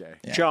 Jay.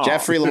 Yeah. John.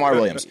 Jeffrey Lamar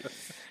Williams.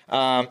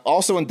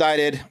 Also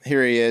indicted,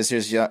 here he is.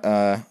 Here's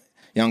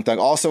Young Thug.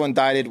 Also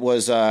indicted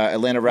was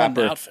Atlanta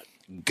rapper outfit.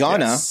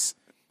 Gunna. Yes.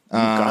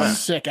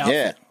 Sick outfit.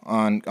 Yeah,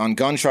 on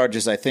gun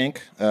charges, I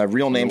think.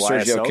 Real name The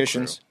Sergio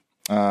YSL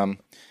Kishins.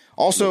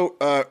 Also,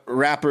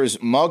 rappers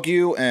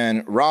Mugyu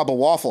and Rob a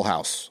Waffle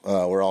House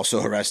were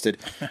also arrested.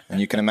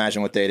 And you can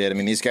imagine what they did. I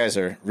mean, these guys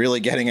are really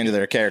getting into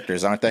their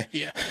characters, aren't they?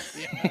 Yeah.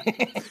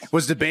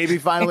 Was the baby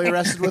finally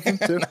arrested with him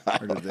too?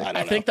 Or did they?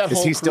 I think that Is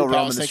whole he still group I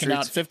roaming was the taking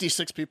out streets?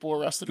 56 people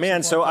arrested. or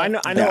Man, something so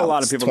like I that. know a lot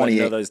of it's people that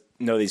 28.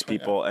 know these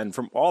people, and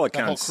from all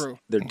accounts, crew.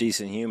 they're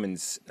decent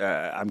humans.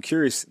 I'm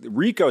curious.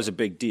 RICO is a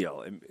big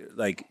deal.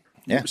 Like,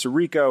 Yeah. so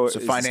RICO is a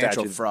the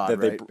financial statute fraud, that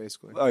they, right,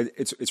 basically?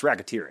 it's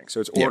racketeering, so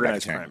it's Yeah,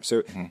 organized racketeering. crime.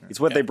 So it's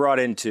what they brought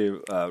in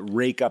to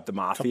rake up the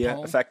mafia.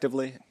 Capone?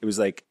 Effectively, it was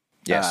like.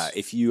 Yes.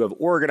 If you have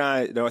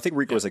organized, no, I think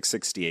RICO was like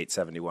 68,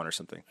 71 or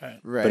something.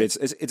 Right. But it's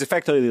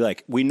effectively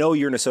like, we know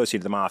you're an associate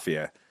of the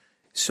mafia.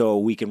 so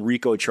we can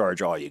RICO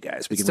charge all you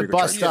guys. We It's can to RICO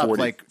charge bust up,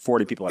 40, like,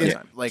 40 people at a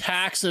time. like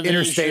tax evasion,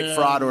 interstate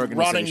fraud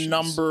organizations. running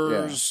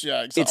numbers.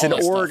 Yeah, exactly. It's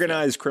an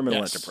organized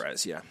criminal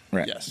enterprise. Yeah.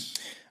 Right. Yes.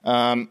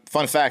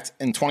 Fun fact,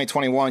 in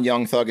 2021,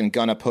 Young Thug and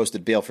Gunna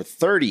posted bail for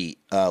 30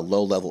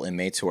 low-level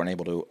inmates who aren't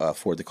able to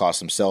afford the cost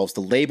themselves.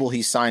 The label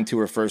he signed to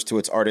refers to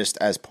its artist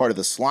as part of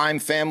the Slime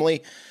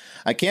family.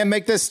 I can't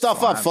make this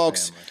stuff up,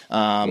 folks.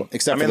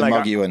 Except for the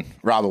Muggy and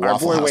Rob Our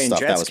Waffle boy House Wayne stuff.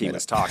 That was Jetski made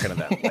was up. talking to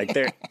them.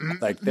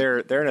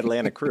 They're an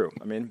Atlanta crew.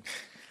 I mean,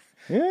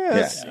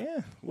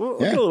 We'll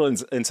get a little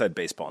inside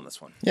baseball on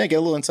this one. Yeah, get a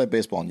little inside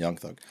baseball on Young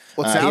Thug.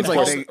 Well, it sounds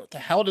like What the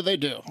hell do they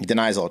do? He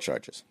denies all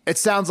charges. it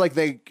sounds like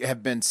they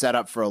have been set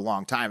up for a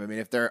long time. I mean,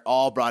 if they're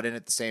all brought in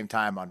at the same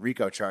time on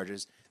RICO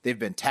charges, they've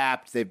been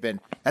tapped.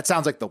 That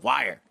sounds like The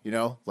Wire,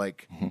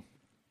 like,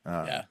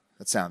 Yeah.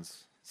 that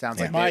sounds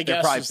like My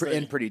they're guess is probably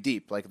in pretty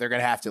deep. Like they're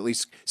going to have to, at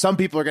least some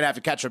people are going to have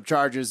to catch up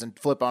charges and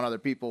flip on other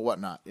people,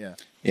 whatnot. Yeah.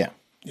 Yeah.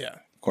 Yeah.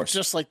 Of course.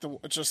 Just like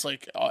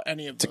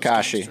any of those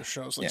Tekashi. gangster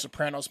shows, like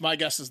Sopranos. My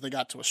guess is they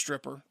got to a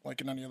stripper,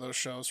 like in any of those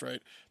shows,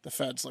 right? The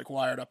feds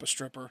wired up a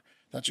stripper.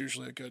 That's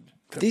usually a good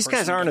These person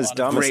guys to aren't get as on.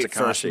 dumb as Great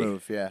first Tekashi.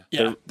 move. Yeah.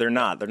 Yeah. They're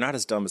not. They're not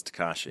as dumb as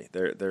Tekashi.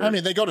 They're. I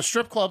mean, they go to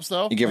strip clubs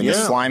though. You giving the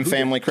Slime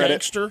family credit?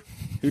 Gangster.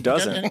 who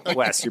doesn't?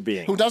 Wes, you're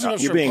being. Who doesn't go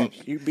to You're strip being.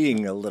 clubs? You're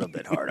being a little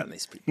bit hard on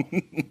these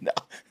people. No,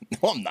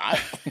 I'm not.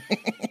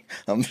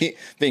 I'm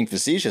being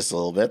facetious a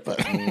little bit, but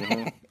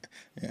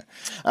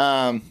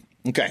yeah.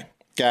 Okay,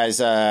 guys.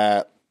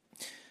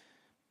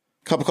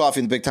 Cup of Coffee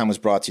in the Big Time was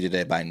brought to you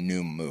today by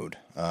New Mood.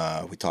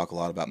 We talk a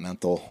lot about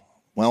mental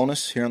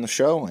wellness here on the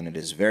show, and it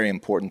is very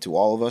important to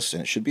all of us,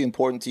 and it should be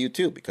important to you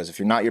too, because if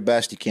you're not your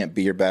best, you can't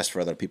be your best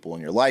for other people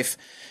in your life,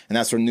 and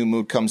that's where New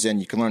Mood comes in.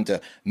 You can learn to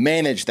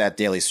manage that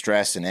daily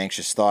stress and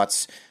anxious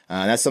thoughts.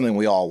 That's something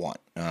we all want.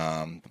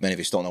 Many of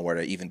us don't know where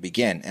to even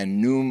begin, and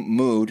New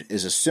Mood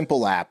is a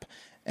simple app,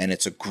 and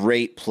it's a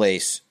great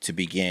place to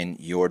begin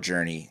your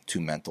journey to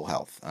mental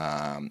health.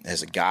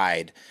 As a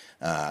guide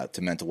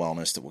to mental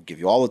wellness that will give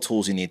you all the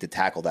tools you need to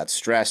tackle that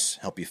stress,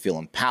 help you feel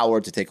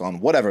empowered to take on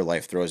whatever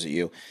life throws at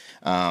you.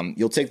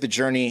 You'll take the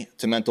journey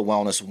to mental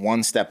wellness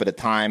one step at a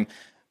time.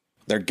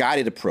 Their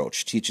guided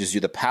approach teaches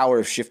you the power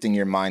of shifting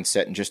your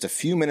mindset in just a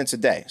few minutes a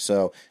day.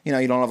 So, you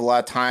don't have a lot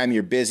of time,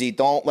 you're busy.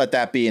 Don't let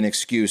that be an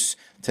excuse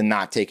to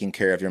not taking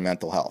care of your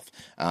mental health.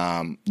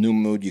 New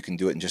Mood, you can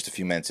do it in just a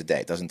few minutes a day.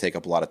 It doesn't take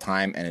up a lot of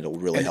time, and it'll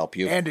really help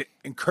you. And it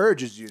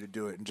encourages you to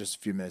do it in just a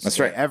few minutes. That's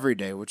a day, right. every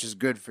day, which is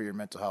good for your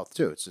mental health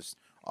too. It's just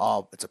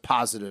it's a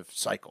positive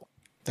cycle.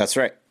 That's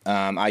right.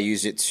 I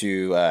use it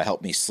to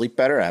help me sleep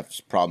better. I have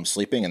problems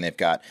sleeping, and they've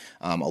got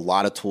a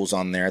lot of tools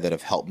on there that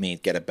have helped me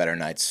get a better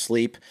night's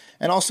sleep,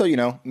 and also,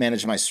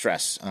 manage my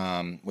stress,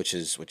 which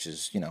is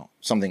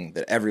something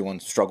that everyone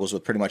struggles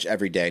with pretty much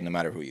every day, no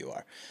matter who you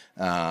are.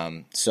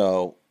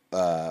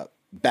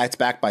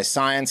 Backed by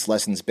science,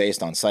 lessons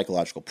based on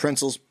psychological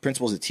principles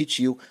that teach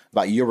you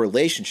about your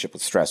relationship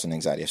with stress and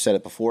anxiety. I've said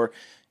it before.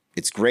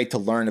 It's great to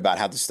learn about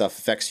how this stuff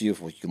affects you. If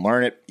you can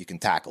learn it, you can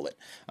tackle it.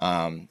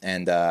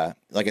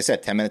 Like I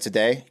said, 10 minutes a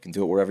day, you can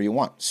do it wherever you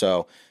want.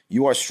 So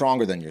you are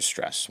stronger than your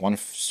stress. One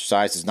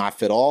size does not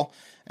fit all.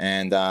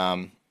 And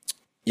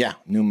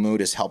New Mood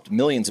has helped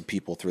millions of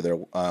people through their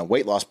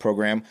weight loss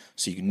program.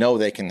 So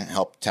they can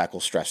help tackle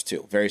stress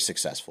too. Very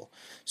successful.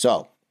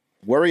 So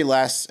worry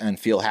less and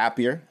feel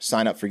happier.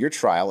 Sign up for your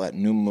trial at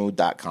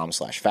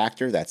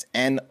newmood.com/factor. That's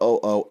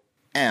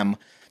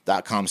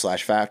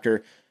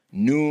NOOM.com/factor.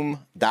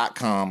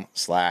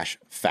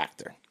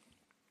 Noom.com/factor.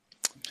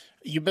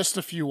 You missed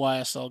a few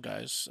YSL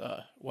guys,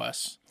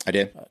 Wes. I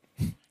did.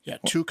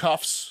 Two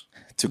cuffs.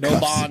 Two no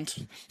cuffs.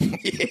 bond.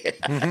 They're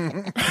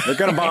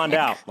going to bond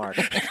out, Mark.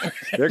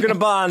 They're going to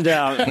bond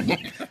out.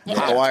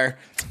 Hot wire.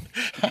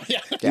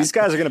 These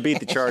guys are going to beat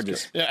the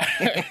charges.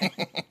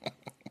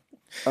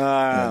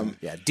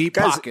 Deep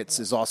pockets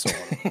is also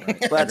one of them,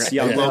 right? That's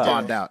Young Low Thug.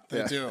 bond out.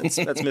 They do. That's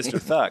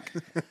Mr. Thug.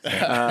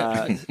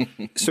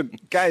 So,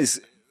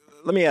 guys,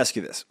 let me ask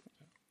you this.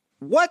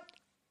 What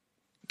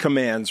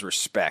commands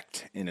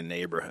respect in a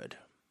neighborhood?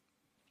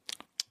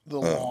 The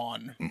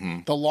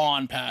lawn. The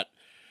lawn, Pat.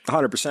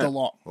 100%. The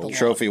lawn.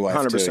 Trophy wife,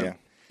 100%. too,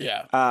 yeah.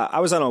 Yeah. I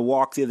was on a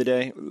walk the other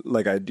day,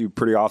 like I do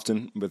pretty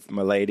often with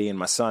my lady and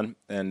my son.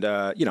 And,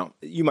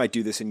 you might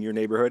do this in your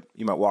neighborhood.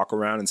 You might walk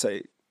around and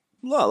say,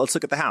 well, let's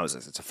look at the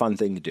houses. It's a fun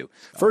thing to do.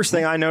 First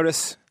thing I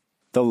notice,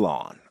 the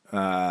lawn.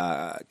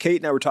 Kate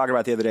and I were talking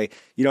about the other day,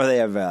 they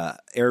have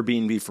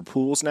Airbnb for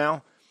pools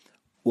now.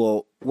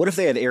 Well, what if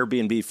they had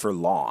Airbnb for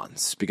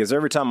lawns? Because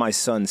every time my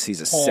son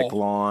sees a sick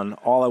lawn,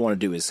 all I want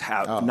to do is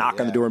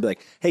knock on the door and be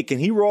like, hey, can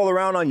he roll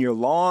around on your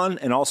lawn?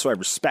 And also, I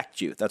respect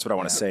you. That's what I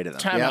want to say to them.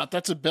 Time out.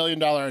 That's $1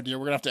 billion idea.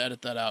 We're going to have to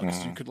edit that out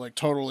because you could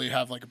totally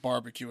have a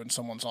barbecue in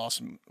someone's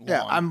awesome lawn.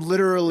 Yeah, I'm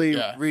literally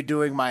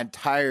redoing my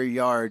entire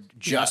yard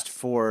just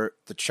for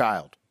the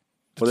child.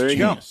 Well, there you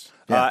go. Genius.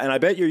 And I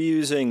bet you're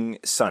using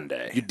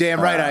Sunday. You're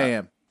damn right I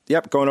am.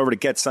 Yep, going over to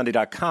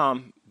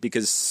getsunday.com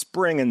because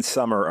spring and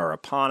summer are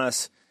upon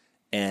us.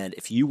 And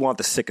if you want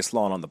the sickest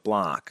lawn on the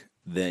block,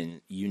 then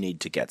you need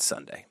to get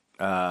Sunday.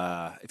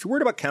 If you're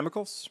worried about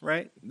chemicals,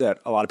 right, that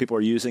a lot of people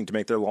are using to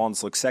make their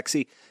lawns look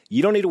sexy,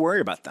 you don't need to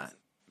worry about that.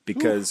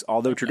 Because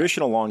although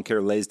traditional lawn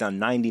care lays down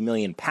 90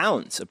 million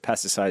pounds of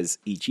pesticides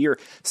each year,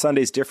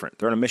 Sunday's different.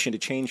 They're on a mission to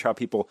change how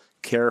people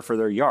care for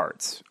their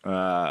yards.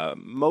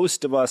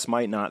 Most of us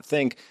might not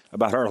think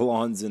about our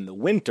lawns in the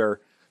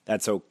winter.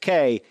 That's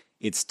okay.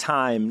 It's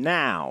time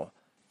now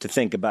to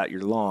think about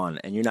your lawn,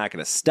 and you're not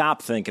going to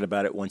stop thinking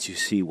about it once you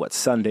see what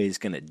Sunday's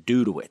going to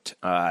do to it.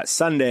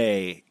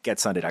 Sunday,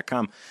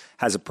 GetSunday.com,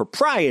 has a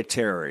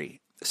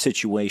proprietary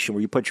situation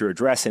where you put your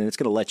address in, and it's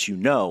going to let you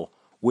know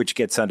which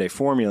Get Sunday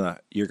formula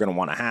you're going to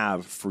want to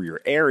have for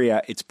your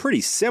area. It's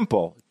pretty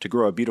simple to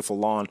grow a beautiful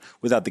lawn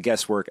without the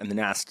guesswork and the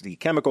nasty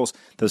chemicals.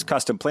 Those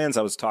custom plans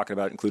I was talking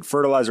about include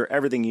fertilizer,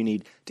 everything you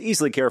need to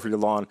easily care for your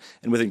lawn,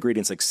 and with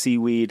ingredients like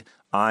seaweed,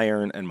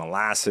 iron, and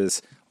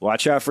molasses.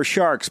 Watch out for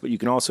sharks, but you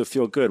can also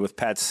feel good with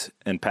pets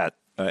and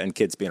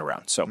kids being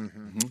around. So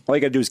all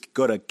you got to do is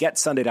go to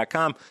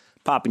GetSunday.com,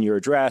 pop in your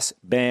address,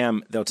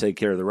 bam, they'll take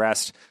care of the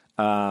rest.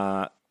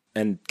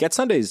 And Get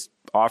Sunday's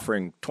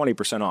offering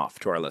 20% off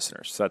to our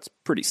listeners. So that's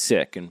pretty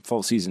sick. And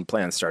full season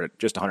plans start at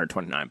just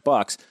 $129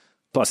 plus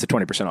the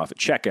 20% off at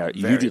checkout.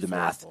 You do the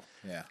math.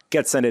 Yeah.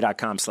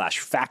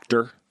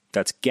 GetSunday.com/factor.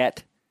 That's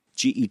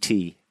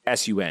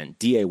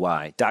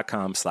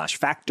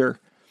GetSunday.com/factor.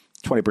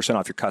 20%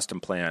 off your custom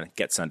plan.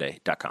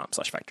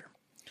 GetSunday.com/factor.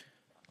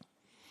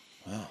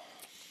 Wow.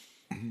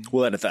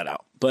 We'll edit that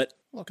out. But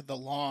Look at the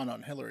lawn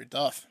on Hillary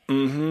Duff.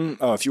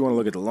 oh, if you want to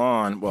look at the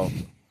lawn, well,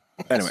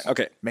 anyway,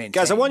 okay.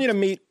 Guys, I want you to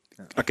meet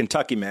a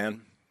Kentucky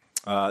man.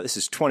 This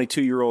is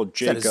 22-year-old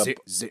Jacob.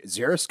 Is that a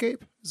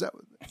Xeriscape? Is that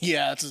what?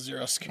 Yeah, it's a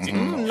zero scale.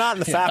 Not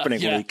in the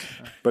fappening week,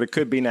 but it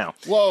could be now.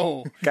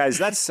 Whoa. Guys,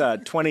 that's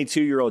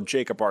 22-year-old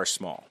Jacob R.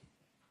 Small.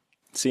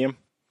 See him?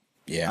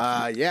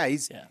 Yeah. Yeah,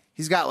 he's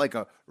got like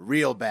a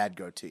real bad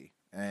goatee.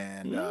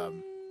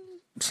 And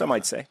Some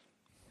might say.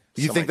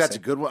 you Some think might that's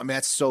say. a good one? I mean,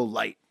 that's so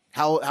light.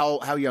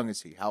 How young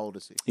is he? How old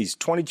is he? He's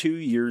 22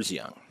 years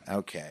young.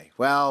 Okay.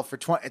 Well, for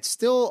 20, it's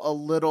still a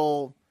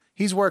little.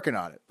 He's working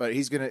on it, but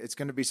it's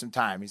gonna be some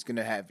time. He's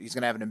gonna have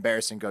an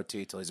embarrassing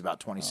goatee till he's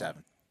about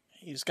 27.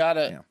 He's got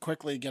to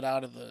quickly get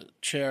out of the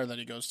chair that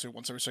he goes to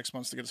once every 6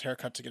 months to get his hair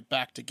cut to get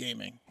back to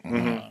gaming.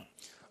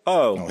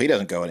 Oh, He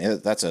doesn't go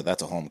in. That's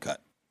a home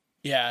cut.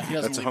 Yeah, he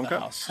doesn't That's a leave home the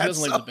cut? house. He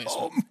doesn't leave the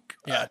basement.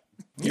 Yeah,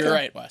 you're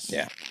right, Wes.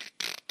 Yeah.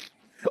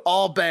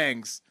 All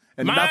bangs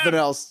and Mom! nothing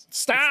else.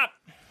 Stop.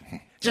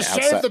 Just Yeah,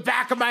 shave outside- the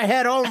back of my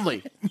head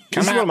only.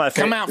 this is one of my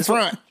Come favorite. out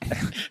front.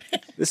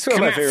 This is one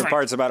of my favorite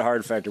parts about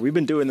Hard Factor. We've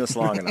been doing this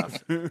long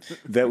enough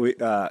that we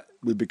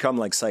become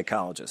like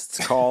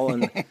psychologists,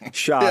 calling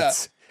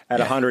shots at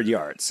 100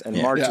 yards.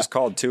 And Mark just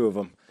called 2 of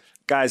them.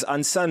 Guys,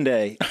 on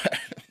Sunday,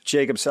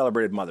 Jacob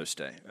celebrated Mother's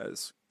Day,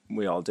 as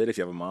we all did. If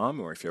you have a mom,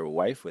 or if you're a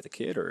wife with a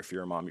kid, or if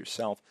you're a mom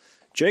yourself,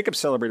 Jacob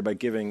celebrated by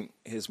giving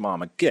his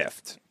mom a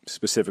gift,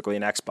 specifically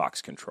an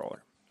Xbox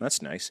controller.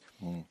 That's nice.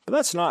 But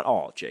that's not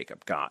all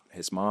Jacob got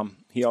his mom.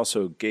 He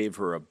also gave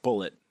her a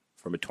bullet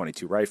from a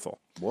 .22 rifle.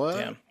 What?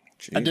 Damn.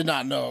 I did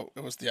not know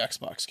it was the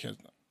Xbox kid.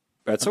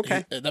 That's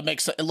okay. That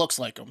makes it looks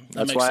like him.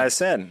 That's why I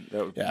said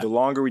the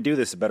longer we do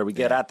this, the better we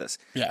get at this.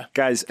 Yeah.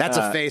 Guys, That's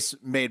a face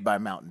made by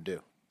Mountain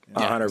Dew.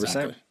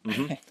 100%.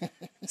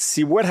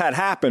 See, what had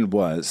happened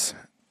was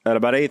at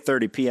about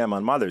 8:30 p.m.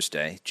 on Mother's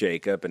Day,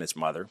 Jacob and his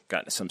mother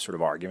got into some sort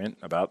of argument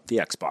about the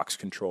Xbox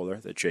controller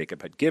that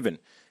Jacob had given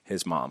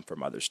his mom for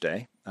Mother's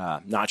Day.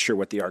 Not sure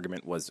what the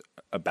argument was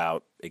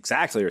about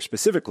exactly or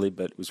specifically,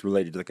 but it was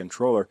related to the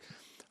controller.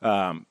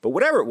 But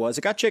whatever it was,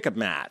 it got Jacob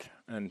mad.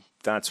 And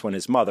that's when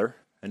his mother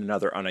and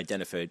another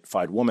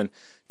unidentified woman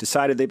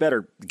decided they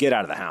better get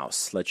out of the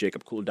house, let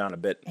Jacob cool down a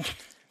bit.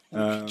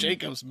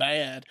 Jacob's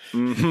mad.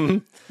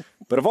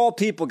 But of all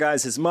people,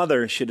 guys, his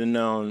mother should have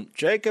known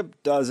Jacob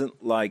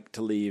doesn't like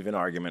to leave an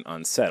argument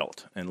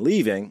unsettled. And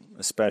leaving,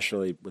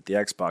 especially with the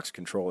Xbox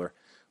controller,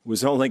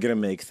 was only going to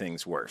make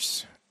things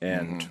worse.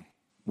 And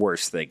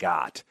worse they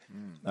got.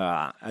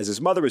 As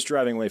his mother was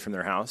driving away from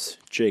their house,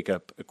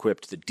 Jacob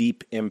equipped the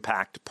Deep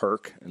Impact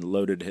perk and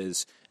loaded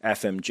his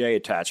FMJ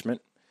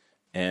attachment.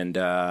 And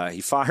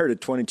he fired a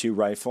 .22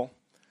 rifle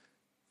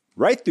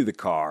right through the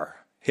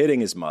car, hitting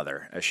his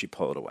mother as she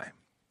pulled away.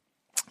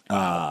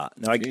 Now,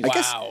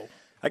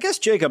 I guess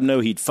Jacob knew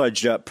he'd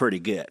fudged up pretty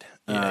good.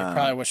 Yeah, he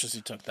probably wishes he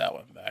took that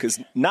one back.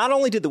 Because not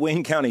only did the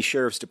Wayne County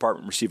Sheriff's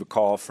Department receive a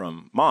call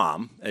from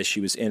Mom as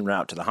she was en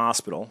route to the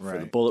hospital for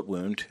the bullet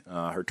wound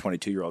her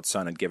 22-year-old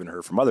son had given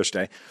her for Mother's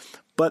Day,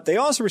 but they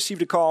also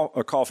received a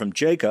call from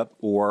Jacob,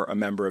 or a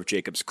member of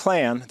Jacob's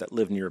clan that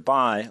lived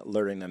nearby,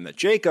 alerting them that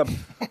Jacob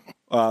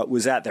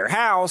was at their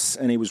house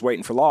and he was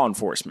waiting for law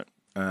enforcement.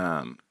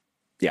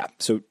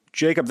 So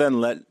Jacob then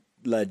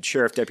led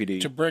Sheriff Deputy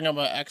to bring him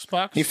an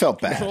Xbox. He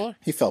felt bad. controller?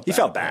 He felt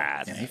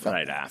bad. Yeah, he felt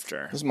right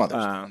after. His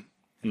Mother's Day.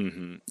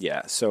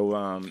 Yeah,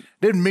 so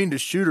Didn't mean to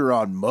shoot her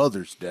on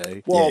Mother's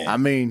Day. Well, I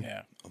mean,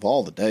 Of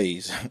all the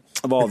days.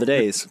 of all the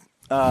days.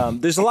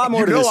 There's a lot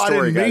more to this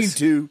story, I didn't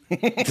guys. mean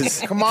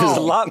to. Come on. There's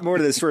a lot more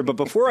to this story, but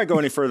before I go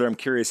any further, I'm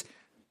curious,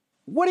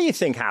 What do you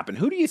think happened?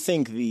 Who do you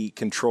think the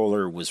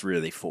controller was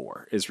really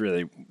for? Is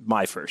really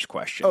my first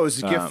question. Oh, it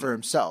was a gift for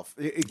himself.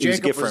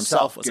 Jacob was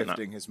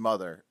gifting his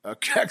mother a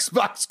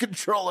Xbox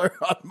controller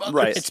on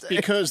Mother's Day. It's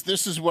because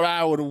this is what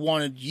I would have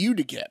wanted you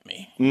to get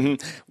me.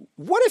 Mm-hmm.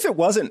 What if it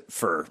wasn't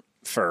for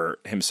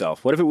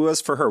himself? What if it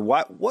was for her?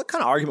 What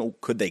kind of argument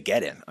could they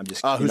get in? I'm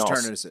just whose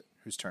turn is it?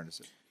 Whose turn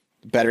is it?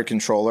 Better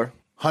controller.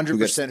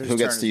 100%. Who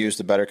gets to use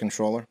the better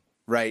controller?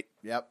 Right.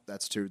 Yep.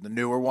 That's true. The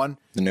newer one.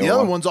 The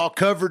other one's all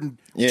covered in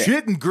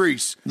shit and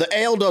grease. The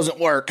ale doesn't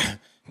work.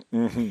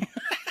 Mm-hmm.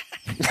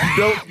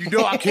 you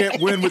know I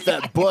can't win with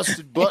that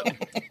busted button.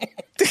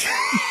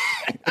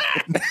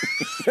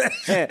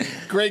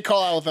 Great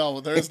call out with L.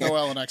 There is no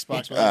L in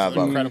Xbox. But that's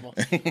incredible.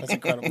 That's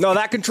incredible. No,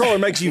 that controller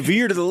makes you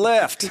veer to the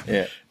left.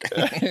 Yeah.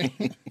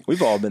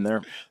 We've all been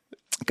there.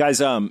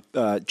 Guys,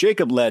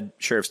 Jacob led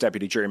Sheriff's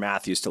Deputy Jerry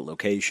Matthews to the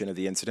location of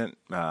the incident,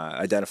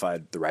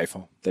 identified the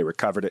rifle. They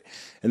recovered it.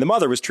 And the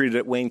mother was treated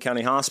at Wayne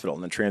County Hospital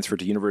and then transferred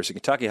to University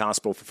of Kentucky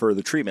Hospital for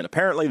further treatment.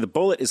 Apparently, the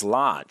bullet is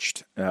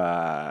lodged.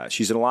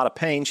 She's in a lot of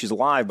pain. She's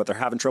alive, but they're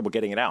having trouble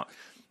getting it out.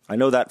 I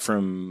know that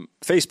from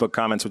Facebook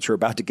comments, which we're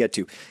about to get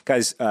to.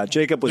 Guys,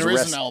 Jacob was arrested.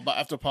 There is an L, but I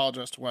have to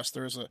apologize to Wes.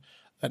 There is an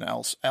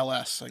LS,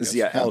 I guess.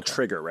 Yeah, L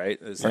trigger, right?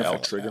 Is the L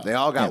trigger? They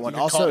all got one.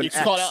 Also, you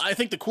can call it, I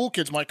think the cool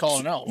kids might call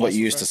it an L. What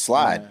you used to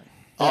slide.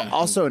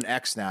 Also, an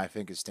X now, I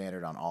think, is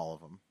standard on all of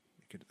them.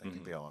 I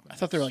think they all have I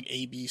thought they were like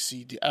A, B,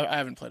 C, D. I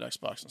haven't played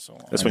Xbox in so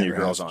long. That's when your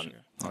girl's on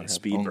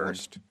speed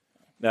burst.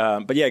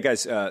 But yeah,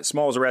 guys,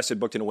 Small was arrested,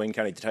 booked into Wayne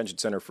County Detention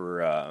Center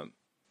for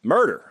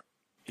murder.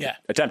 Yeah.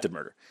 Attempted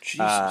murder.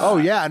 Oh,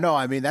 yeah. No,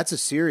 I mean, that's a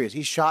serious.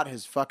 He shot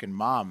his fucking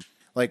mom,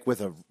 like,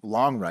 with a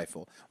long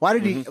rifle. Why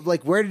did he,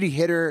 like, where did he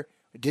hit her?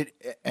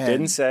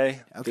 Didn't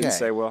say. Okay. Didn't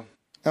say, well.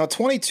 Now,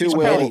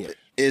 22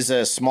 is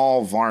a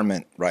small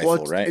varmint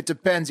rifle, right? It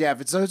depends. Yeah, if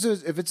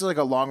it's like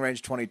a long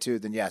range 22,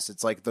 then yes,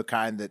 it's like the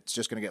kind that's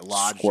just going to get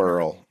lodged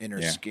in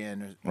her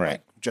skin, right,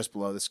 like just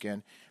below the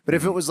skin. But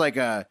if it was like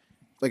a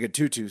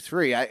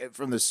 223,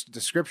 from this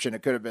description,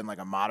 it could have been like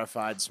a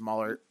modified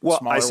smaller. Well,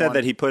 smaller I said one.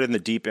 that he put in the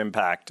deep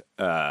impact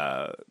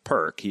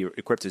perk. He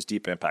equipped his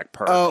deep impact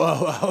perk.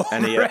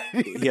 And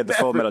he had the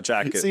full metal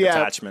jacket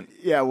attachment.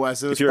 Yeah,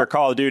 Wes. If you're a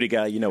Call of Duty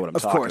guy, you know what I'm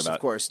talking about. Of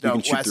course. You No,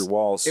 can shoot through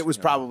walls. It was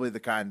probably the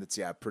kind that's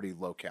pretty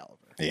low caliber.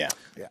 Yeah.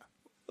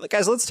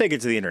 Guys, let's take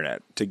it to the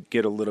internet to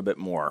get a little bit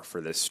more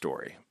for this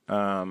story.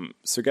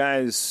 So,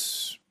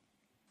 guys,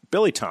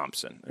 Billy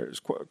Thompson. There's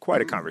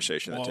quite a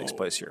conversation that takes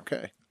place here.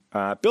 Okay.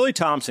 Billy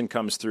Thompson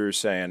comes through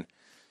saying,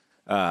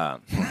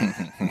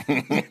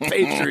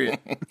 Patriot.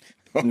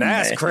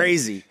 That's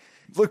crazy.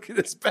 Look at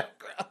his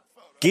background.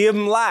 Give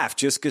him life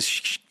just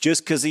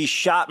because he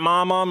shot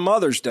mom on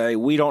Mother's Day.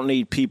 We don't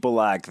need people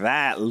like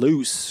that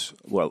loose.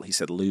 Well, he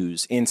said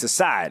lose in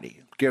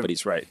society, but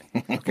he's right.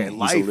 Okay, he's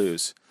life. a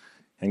lose.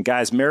 And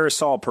guys,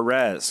 Marisol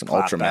Perez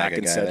clapped back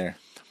and said, there.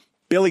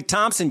 Billy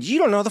Thompson, you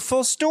don't know the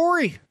full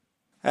story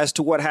as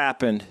to what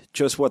happened,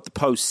 just what the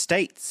Post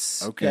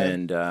states. Okay.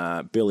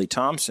 And Billy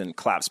Thompson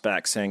claps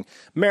back saying,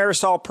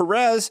 Marisol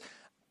Perez,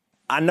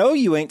 I know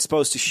you ain't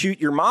supposed to shoot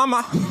your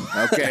mama.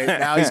 Okay,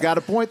 now he's got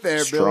a point there,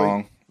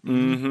 Strong. Billy.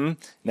 Mm-hmm.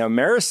 Now,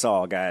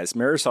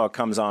 Marisol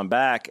comes on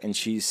back and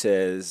she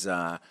says,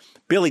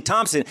 Billy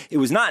Thompson, it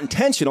was not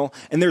intentional,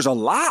 and there's a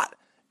lot,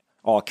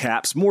 all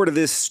caps, more to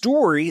this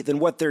story than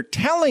what they're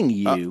telling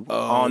you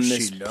on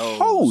this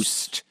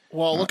post.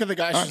 Well, look at the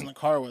guy she's in the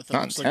car with. It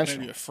looks like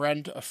maybe a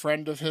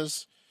friend of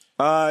his.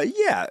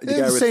 Yeah. The guy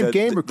the with same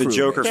game the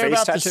Joker They're face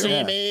about tattoo. the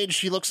same age.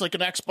 He looks like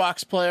an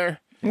Xbox player.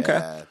 Okay.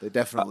 Yeah, they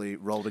definitely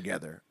roll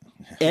together.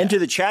 And to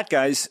the chat,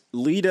 guys,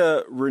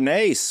 Lita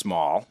Renee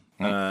Small,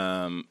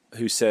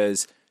 who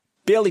says,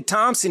 Billy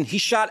Thompson, he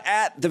shot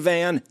at the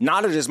van,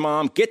 not at his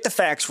mom. Get the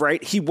facts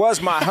right. He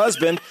was my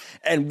husband.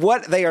 And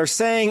what they are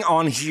saying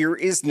on here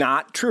is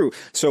not true.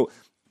 So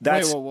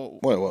that's...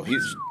 Wait,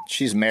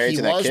 she's married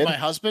to that kid? He was my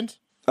husband?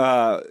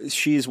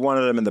 She's one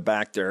of them in the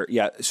back there.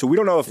 Yeah. So we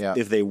don't know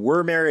if they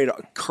were married,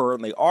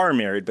 currently are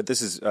married, but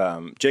this is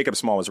Jacob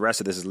Small was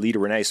arrested. This is Lita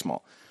Renee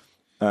Small.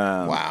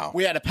 Wow.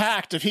 We had a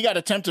pact. If he got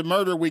attempted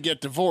murder, we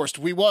get divorced.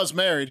 We was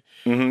married.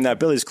 Mm-hmm. Now,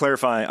 Lita's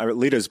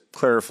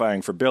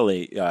clarifying for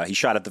Billy, he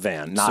shot at the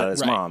van, not at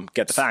his mom.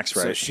 Get the facts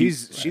right. So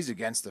she's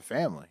against the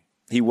family.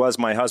 He was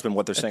my husband.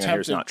 What they're saying here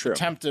is not true.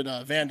 Attempted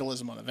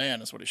vandalism on a van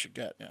is what he should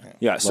get.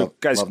 Yeah. So,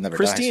 guys,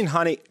 Christine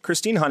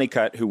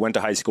Honeycutt, who went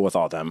to high school with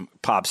all them,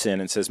 pops in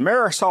and says,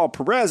 Marisol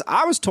Perez,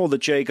 I was told that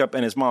Jacob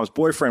and his mom's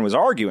boyfriend was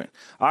arguing.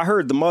 I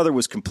heard the mother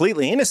was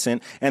completely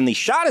innocent and they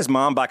shot his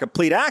mom by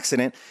complete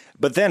accident.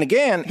 But then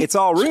again, it's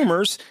all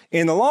rumors.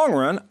 In the long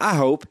run, I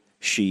hope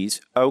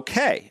she's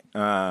okay.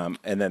 And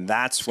then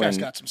that's when this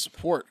guy's got some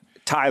support.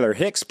 Tyler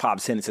Hicks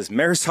pops in and says,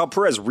 Marisol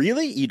Perez,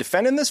 really? You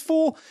defending this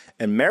fool?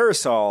 And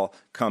Marisol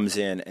comes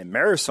in, and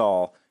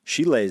Marisol,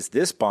 she lays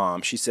this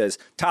bomb. She says,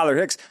 Tyler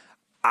Hicks,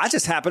 I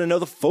just happen to know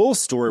the full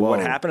story of what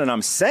happened, and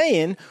I'm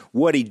saying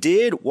what he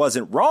did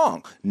wasn't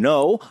wrong.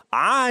 No,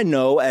 I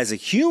know as a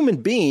human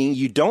being,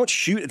 you don't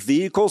shoot at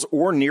vehicles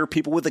or near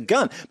people with a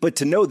gun. But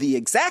to know the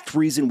exact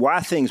reason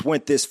why things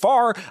went this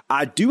far,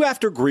 I do have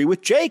to agree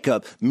with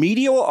Jacob.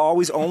 Media will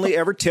always only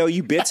ever tell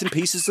you bits and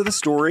pieces of the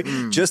story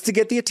just to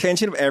get the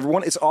attention of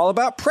everyone. It's all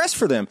about press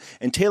for them.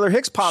 And Taylor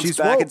Hicks pops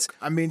back.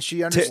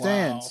 She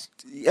understands.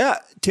 Yeah,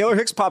 Taylor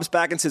Hicks pops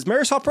back and says,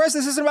 Marisol Press,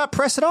 this isn't about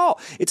press at all.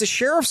 It's a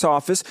sheriff's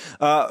office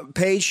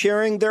page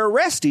sharing their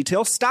arrest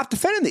details. Stop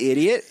defending the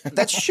idiot.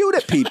 That's shoot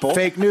at people.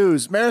 Fake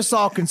news.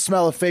 Marisol can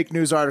smell a fake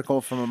news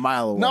article from a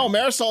mile away. No,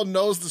 Marisol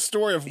knows the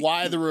story of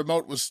why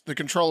the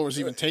controller was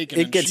even taken.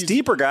 It gets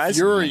deeper, guys.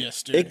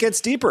 Furious, dude. It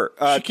gets deeper.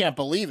 She can't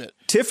believe it.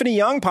 Tiffany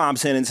Young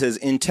pops in and says,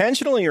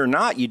 intentionally or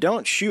not, you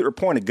don't shoot or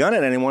point a gun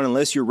at anyone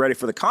unless you're ready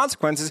for the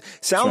consequences.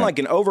 Sound like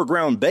an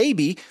overgrown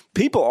baby.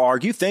 People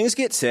argue, things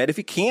get said. If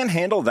you can't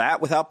handle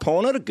that without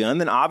pulling out a gun,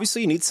 then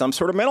obviously you need some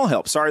sort of mental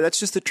help. Sorry, that's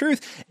just the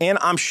truth. And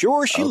I'm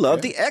sure she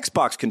loved the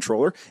Xbox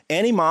controller.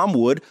 Any mom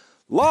would.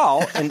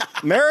 Lol. And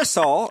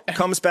Marisol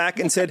comes back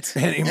and said,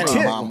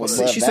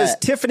 she says,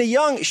 Tiffany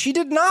Young, she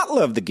did not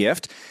love the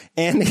gift.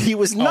 And he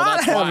was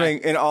not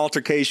having an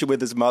altercation with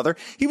his mother.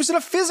 He was in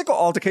a physical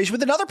altercation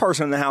with another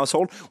person in the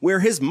household where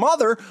his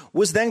mother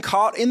was then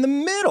caught in the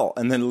middle.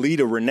 And then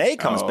Lita Renee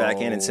comes back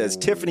in and says,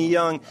 Tiffany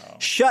Young,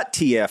 shut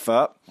TF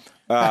up.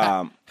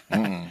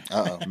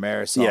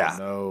 Marisol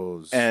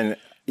knows. And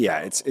yeah,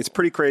 it's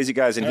pretty crazy,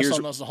 guys. And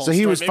Marisol knows the whole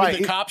story. Was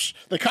fighting.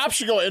 The cops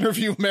should go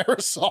interview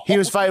Marisol. He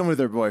was fighting with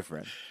her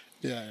boyfriend.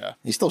 Yeah.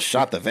 He still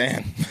shot the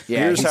van. Yeah,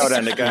 here's how it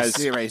ended, guys.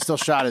 He still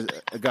shot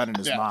a gun in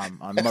his mom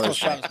on Mother's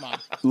Day.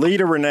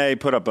 Lita Renee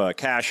put up a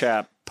Cash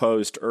App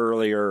post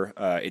earlier.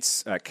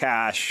 It's a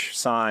Cash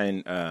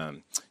sign,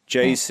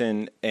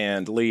 Jason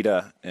and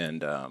Lita,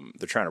 and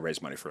they're trying to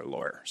raise money for a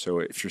lawyer. So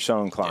if you're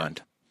so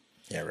inclined,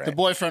 The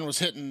boyfriend was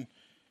hitting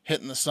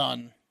the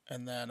son,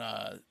 and then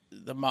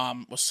the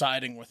mom was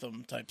siding with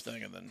him, type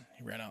thing, and then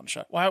he ran out and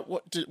shot.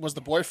 Was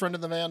the boyfriend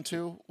in the van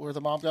too, where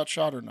the mom got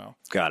shot, or no?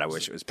 God, I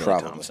wish it was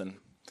Billy Thompson.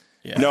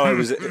 Yeah. No,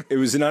 it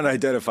was an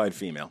unidentified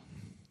female.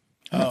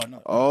 Oh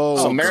no!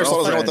 So Marisol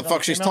doesn't know what the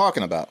fuck she's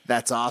talking about.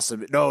 That's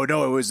awesome. No, it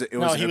was an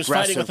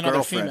aggressive with another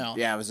girlfriend. Female.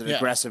 Yeah, it was an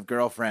aggressive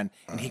girlfriend,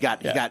 and he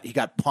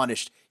got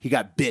punished. He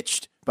got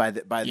bitched by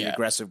the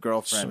aggressive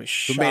girlfriend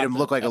who made him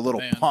look like a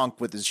little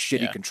punk with his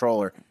shitty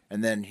controller.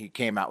 And then he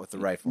came out with the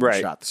rifle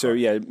and shot the car.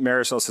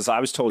 Marisol says,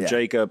 I was told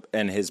Jacob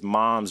and his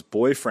mom's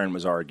boyfriend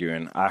was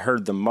arguing. I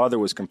heard the mother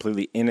was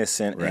completely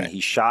innocent and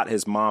he shot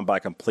his mom by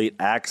complete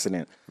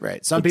accident.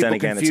 Right. Some people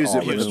confuse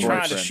it with his boyfriend. He was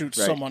trying to shoot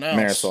someone else.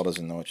 Marisol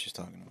doesn't know what she's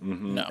talking about.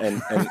 Mm-hmm. No.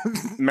 And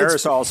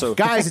Marisol also...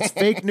 Guys, it's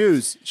fake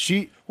news.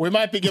 We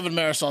might be giving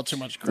Marisol too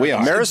much credit. We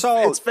are.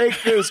 Marisol... It's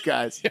fake news,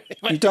 guys.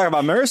 You talking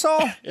about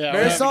Marisol? Yeah,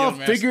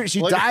 Marisol figured...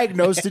 She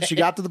diagnosed it. She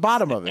got to the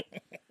bottom of it.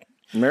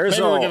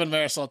 Maybe we're giving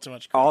Marisol too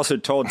much credit. Also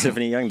told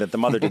Tiffany Young that the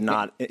mother did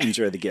not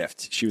enjoy the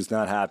gift. She was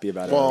not happy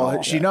about it at all.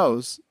 all. She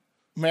knows.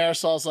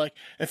 Marisol's like,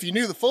 if you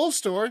knew the full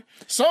story,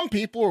 some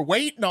people were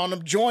waiting on him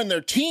to join their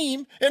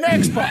team in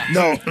Xbox.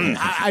 No,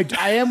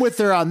 I am with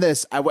her on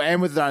this. I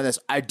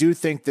do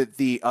think that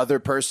the other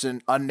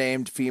person,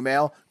 unnamed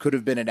female, could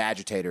have been an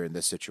agitator in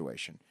this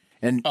situation.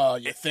 And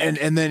you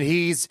think? And then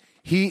he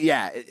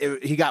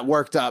got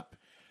worked up,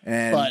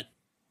 and but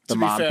the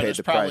mom paid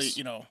the price.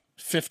 Probably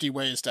 50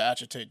 ways to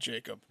agitate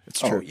Jacob. It's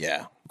true. Oh,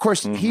 yeah. Of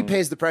course, he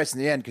pays the price in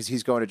the end because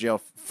he's going to jail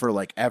for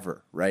like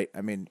ever, right? I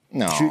mean,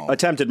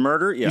 attempted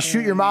murder. Yeah, you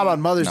shoot your mom on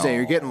Mother's Day,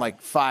 you're getting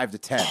like 5 to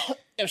 10.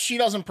 If she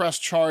doesn't press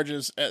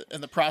charges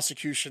and the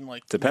prosecution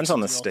depends on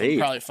the state,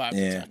 probably 5 to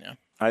 10.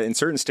 Yeah. In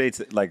certain states,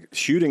 like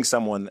shooting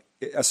someone,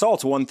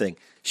 assault's one thing.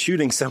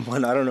 Shooting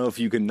someone, I don't know if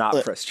you can not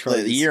press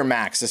charges. A year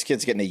max. This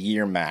kid's getting a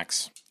year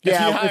max.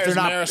 Yeah, if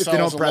they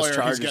don't press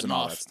charges and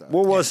all that stuff.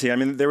 What was he? I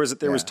mean, there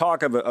was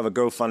talk of a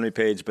GoFundMe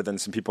page, but then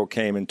some people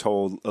came and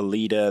told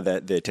Alita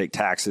that they take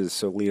taxes,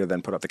 so Alita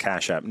then put up the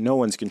Cash App. No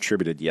one's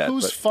contributed yet.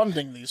 Who's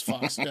funding these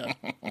fucks? Yeah.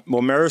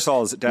 Well,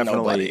 Marisol is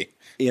definitely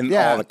in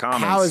all the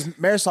comments. How is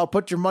Marisol?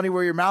 Put your money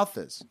where your mouth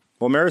is.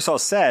 Well,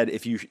 Marisol said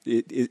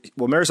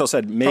Marisol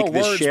said make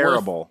this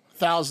shareable.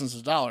 Thousands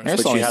of dollars.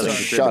 Marisol hasn't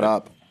shut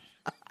up.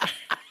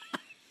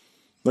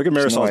 Look at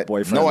Marisol's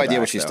boyfriend. No idea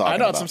what she's talking about. I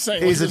know what I'm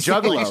saying. He's a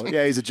juggalo.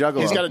 Yeah, he's a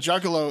juggalo. He's got a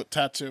juggalo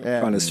tattoo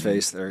on his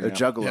face there. They're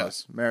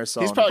juggalos. Yeah.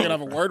 Marisol. He's probably going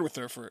to have a word with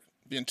her for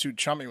being too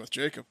chummy with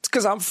Jacob. It's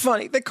because I'm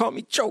funny. They call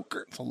me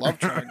Joker. It's a love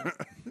triangle.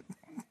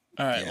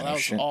 All right, that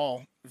was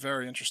all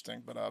very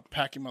interesting. But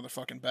pack your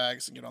motherfucking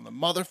bags and get on the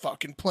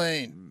motherfucking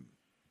plane.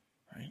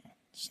 Right?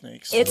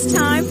 Snakes. It's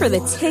time for the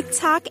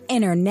TikTok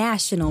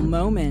International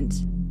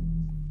Moment.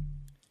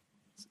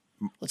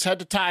 Let's head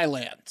to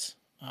Thailand.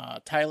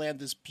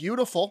 Thailand is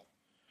beautiful.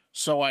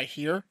 So I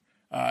hear.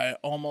 I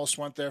almost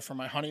went there for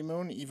my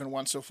honeymoon, even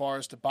went so far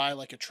as to buy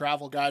like a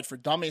travel guide for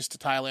dummies to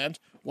Thailand.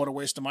 What a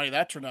waste of money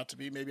that turned out to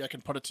be. Maybe I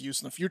can put it to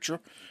use in the future.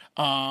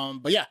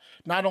 But yeah,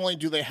 not only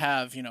do they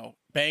have,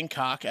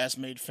 Bangkok as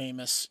made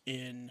famous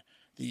in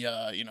the,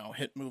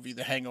 hit movie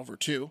The Hangover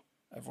 2.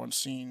 Everyone's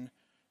seen,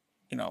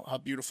 how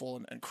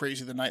beautiful and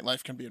crazy the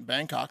nightlife can be in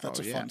Bangkok. That's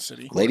a fun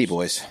city.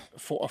 Ladyboys.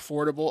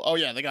 Affordable. Oh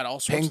yeah, they got all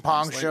sorts Ping of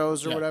pong things,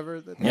 shows or yeah.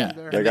 whatever. That Yeah.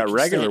 there. They got can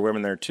regular stay-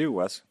 women there too,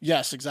 Wes.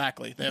 Yes,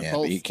 exactly. They have Yeah,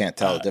 both. but you can't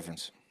tell the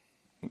difference.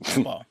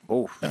 Well,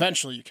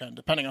 eventually you can,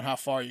 depending on how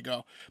far you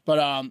go.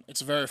 But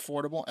it's very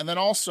affordable. And then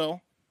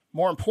also,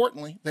 more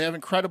importantly, they have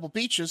incredible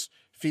beaches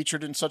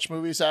featured in such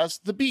movies as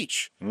The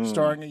Beach,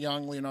 starring a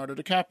young Leonardo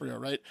DiCaprio,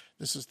 right?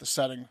 This is the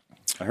setting.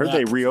 I heard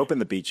they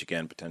reopened the beach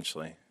again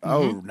potentially.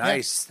 Oh,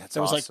 nice. That's It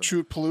was awesome. like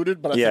too polluted,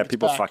 but I Yeah, think it's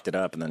people back. fucked it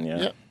up, and then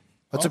Yep.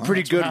 That's a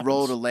pretty that's what good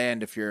role happens. to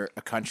land if you're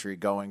a country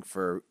going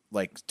for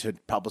like to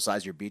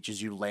publicize your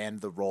beaches. You land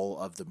the role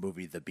of the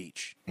movie The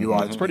Beach. You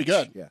are. It's pretty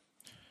good. Yeah,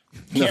 No,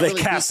 Can't they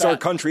really cast beat our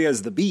that. country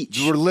as the beach.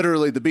 you were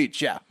literally the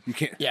beach. Yeah, you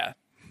can't. Yeah.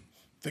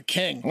 The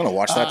King. I'm gonna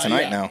watch that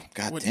tonight yeah. now.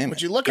 God would, damn it.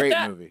 Would you look Great at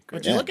that? movie. Would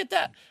Great you movie. look at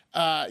that?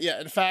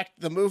 Yeah. In fact,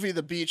 the movie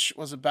The Beach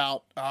was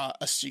about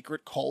a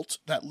secret cult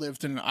that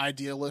lived in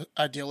an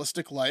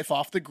idealistic life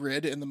off the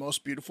grid in the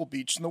most beautiful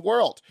beach in the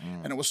world,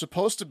 and it was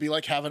supposed to be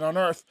like heaven on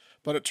earth,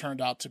 but it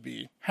turned out to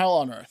be hell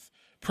on earth.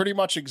 Pretty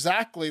much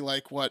exactly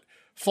like what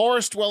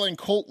forest-dwelling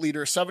cult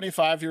leader,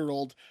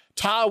 75-year-old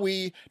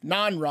Tawi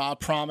Nanra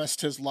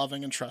promised his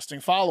loving and trusting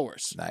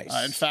followers.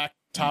 Nice. In fact,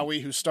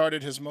 Tawi, who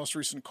started his most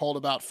recent cult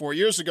about 4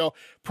 years ago,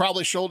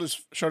 probably showed his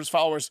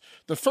followers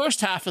the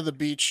first half of The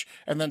Beach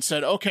and then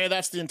said, okay,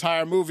 that's the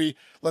entire movie.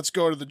 Let's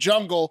go to the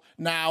jungle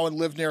now and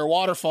live near a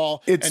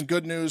waterfall. It's and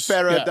good news.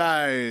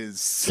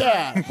 Paradise.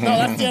 Yeah. No,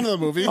 that's the end of the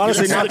movie.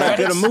 Honestly, That's not the that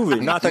good a credits. movie.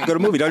 Not that good a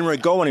movie. Doesn't really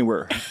go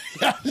anywhere.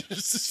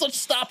 Just let's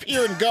stop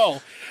here and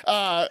go.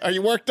 Are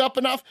you worked up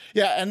enough?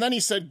 Yeah. And then he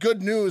said,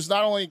 good news.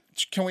 Not only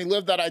can we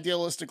live that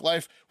idealistic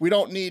life, we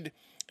don't need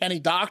any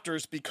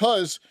doctors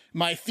because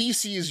my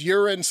feces,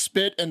 urine,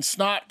 spit, and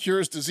snot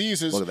cures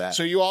diseases. Look at that.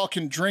 So you all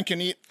can drink and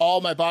eat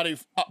all my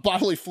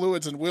bodily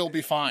fluids and we'll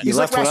be fine. You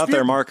left one out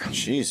there, Rasputin. Mark.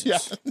 Jesus.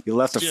 Yeah. You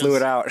left the Yes.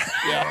 fluid out.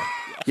 Yeah.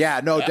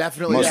 Yeah, no,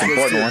 definitely. Most yeah.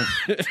 important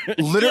one.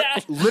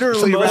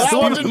 Literally, Well, that Rasputin-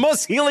 one The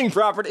most healing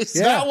properties.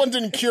 Yeah. That one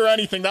didn't cure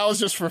anything. That was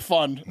just for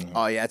fun.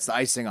 Oh yeah, it's the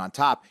icing on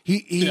top.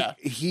 Yeah.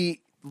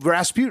 He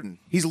Rasputin.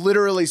 He's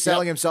literally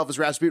selling himself as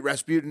Rasputin.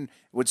 Rasputin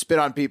would spit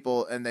on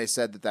people, and they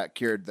said that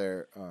cured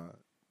their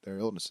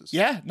illnesses.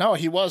 Yeah, no,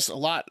 he was a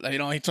lot.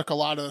 He took a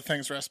lot of the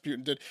things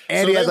Rasputin did.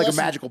 And So he they had like a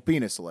listened- magical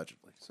penis,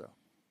 allegedly. So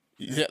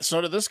Yeah,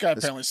 so did this guy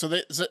apparently. So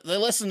they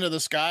listened to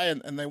this guy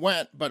and they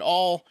went, but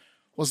all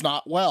was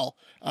not well.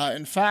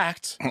 In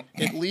fact,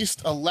 at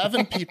least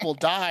 11 people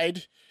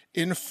died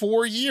in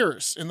 4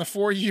 years. In the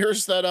 4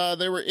 years that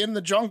they were in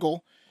the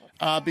jungle,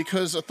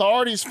 because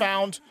authorities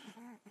found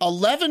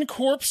 11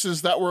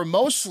 corpses that were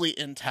mostly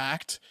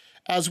intact,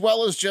 as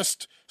well as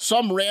just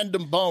some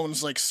random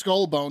bones like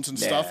skull bones and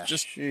stuff,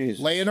 just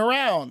laying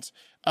around.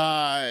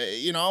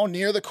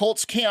 Near the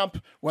Colts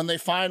camp when they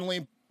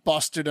finally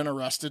busted and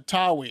arrested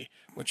Tawi,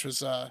 which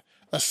was a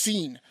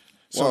scene,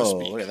 so to Whoa,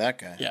 speak. look at that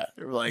guy. Yeah,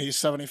 he's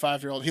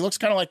 75-year-old. He looks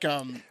kind of like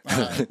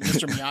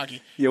Mr.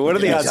 Miyagi. Yeah, what are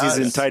the odds does.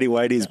 he's in tighty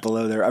whities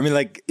below there? I mean,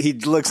 like he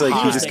looks like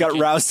he just got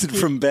naked. rousted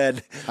from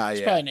bed. hi, He's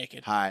yeah. probably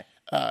naked. Hi.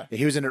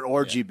 He was in an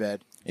orgy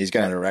bed. He's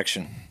got an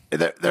erection.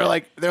 They're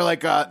like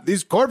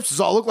these corpses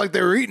all look like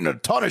they were eating a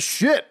ton of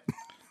shit.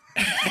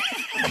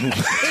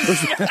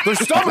 their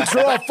stomachs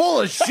are all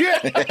full of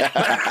shit.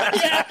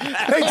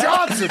 Hey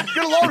Johnson,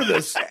 get a load of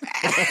this.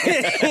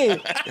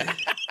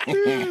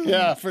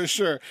 Yeah, for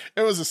sure.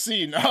 It was a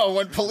scene. Oh,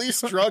 when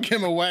police drug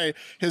him away,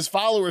 his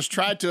followers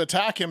tried to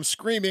attack him,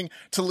 screaming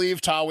to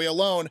leave Tawi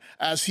alone,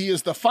 as he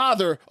is the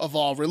father of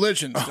all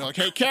religions. They're like,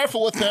 hey,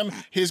 careful with him.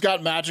 He's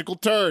got magical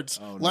turds.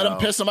 Let him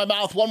piss in my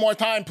mouth one more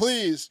time,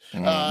 please,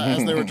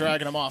 as they were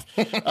dragging him off.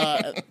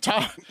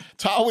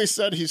 Tawi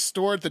said he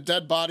stored the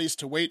dead bodies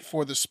to wait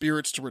for the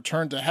spirits to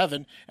return to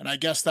heaven, and I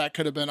guess that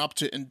could have been up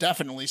to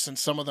indefinitely,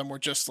 since some of them were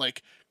just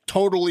like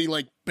totally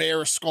like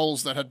bare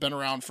skulls that had been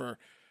around for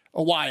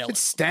a while. It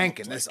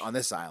stank on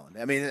this island.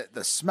 I mean,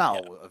 the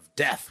smell of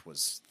death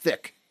was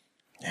thick.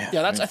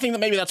 Yeah, I think that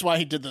maybe that's why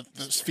he did the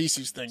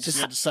feces thing. He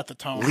had to set the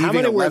tone. How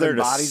many were 11 there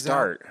to bodies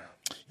start?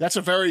 That's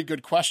a very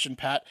good question,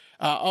 Pat.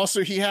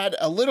 Also, he had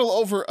a little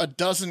over a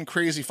dozen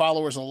crazy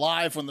followers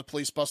alive when the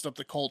police busted up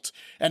the cult.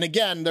 And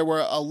again, there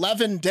were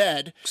 11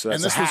 dead, So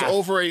and that's this was half.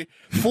 over a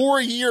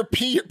 4-year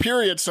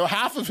period. So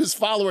half of his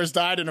followers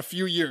died in a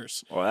few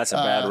years. Well, that's a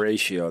bad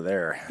ratio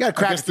there. You got to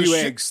crack a guess the few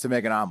shit- eggs to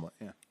make an omelet.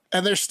 Yeah.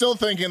 And they're still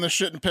thinking the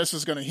shit and piss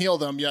is going to heal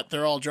them, yet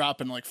they're all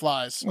dropping like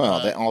flies.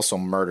 Well, they also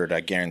murdered,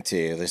 I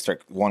guarantee you. They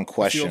start one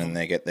question and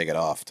they get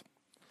offed.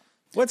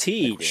 What's he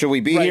eating? Should we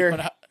be Right, here?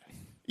 but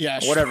yeah,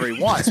 sure. Whatever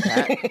he wants,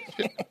 Pat.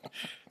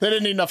 They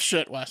didn't need enough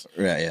shit, Wes.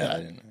 Yeah. I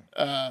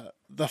didn't.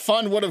 The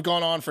fun would have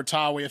gone on for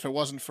Tawi if it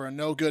wasn't for a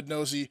no-good,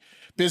 nosy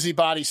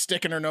busybody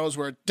sticking her nose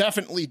where it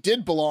definitely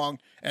did belong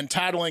and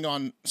tattling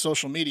on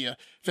social media.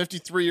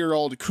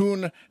 53-year-old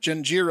Kun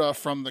Janjira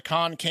from the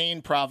Kon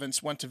Kaen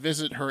province went to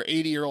visit her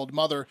 80-year-old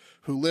mother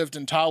who lived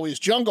in Tawi's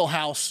jungle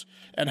house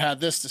and had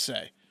this to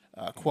say.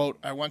 Quote,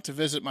 I went to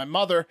visit my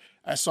mother.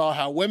 I saw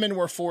how women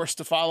were forced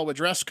to follow a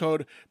dress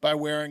code by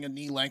wearing a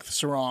knee-length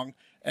sarong.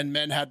 and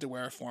men had to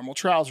wear formal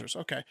trousers.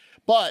 Okay.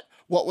 But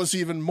what was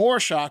even more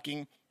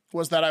shocking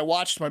was that I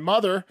watched my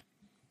mother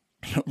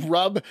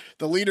rub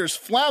the leader's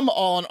phlegm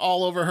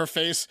all over her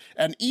face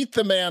and eat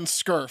the man's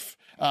scurf,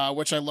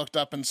 which I looked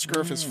up, and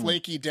scurf is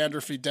flaky,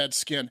 dandruffy, dead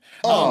skin.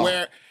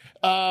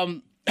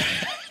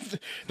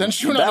 Then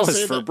she went on That to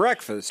was say for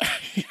breakfast.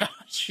 yeah,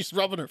 she's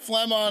rubbing her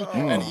phlegm on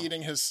and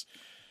eating his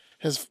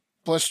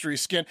blistery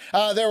skin.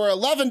 There were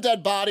 11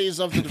 dead bodies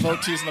of the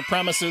devotees in the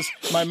premises.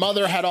 My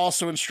mother had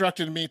also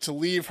instructed me to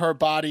leave her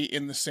body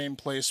in the same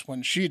place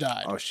when she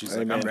died. Oh, she's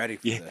like, I'm ready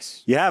for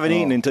this. You haven't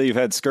eaten until you've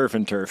had scurf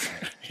and turf.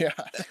 Yeah.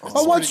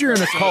 Well, once you're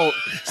in a cult,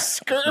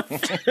 Scurf.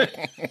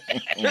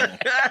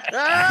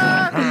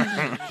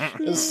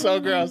 It's so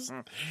gross.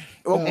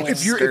 well,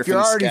 if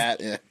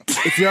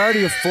you're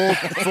already a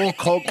full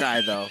cult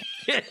guy though,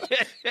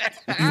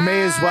 you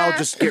may as well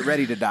just get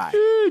ready to die.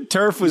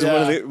 Turf was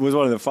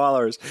one of the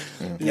followers.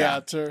 Yeah,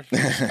 turf.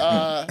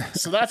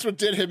 So that's what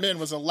did him in,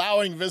 was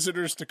allowing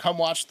visitors to come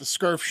watch the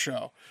Scurf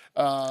show.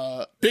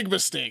 Big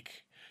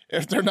mistake.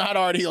 If they're not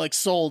already like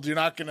sold, you're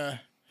not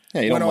gonna.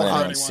 Yeah, you don't want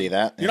anyone to see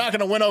that. You're not going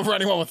to win over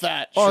anyone with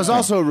that. Well, it's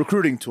also a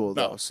recruiting tool,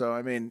 though. No. So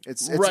I mean,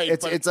 it's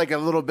like a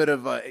little bit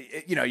of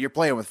you're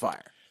playing with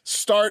fire.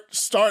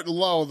 Start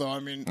low, though. I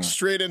mean,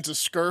 straight into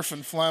scurf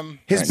and phlegm.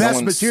 His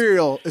best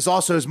material is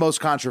also his most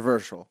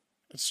controversial.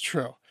 It's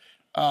true.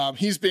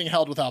 He's being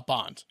held without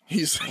bond.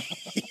 He's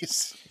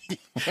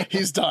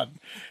done.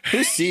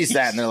 Who sees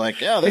that and they're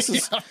like, "Oh, this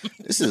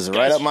is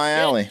right up my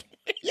alley."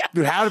 Yeah.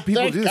 Dude, how do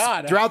people do this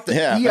throughout the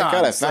eons? Thank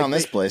God I found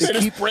this place. They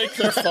just break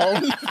their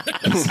phone.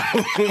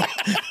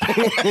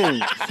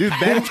 Dude,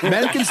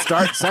 men can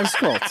start sex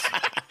cults.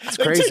 It's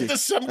crazy. They take the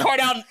SIM card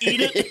out and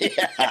eat it.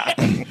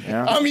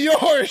 Yeah. I'm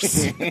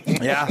yours.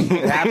 Yeah,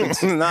 it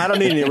happens. No, I don't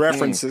need any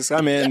references.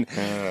 I'm in.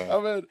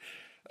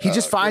 He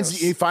just finds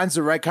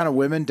the right kind of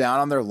women down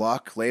on their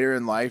luck later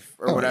in life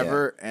or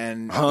whatever,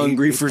 and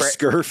hungry for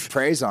scurf.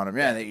 Preys on him.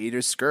 Yeah, they eat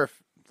his scurf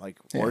like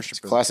worship. It's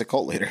a classic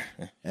cult leader.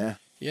 Yeah.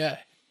 Yeah.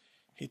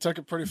 He took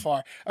it pretty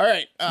far. All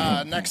right,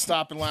 next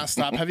stop and last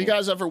stop. Have you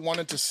guys ever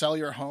wanted to sell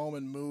your home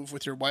and move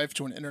with your wife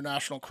to an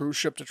international cruise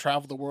ship to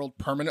travel the world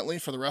permanently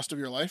for the rest of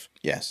your life?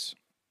 Yes,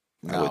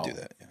 I would do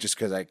that. Yeah. Just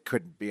because I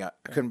couldn't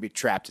be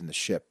trapped in the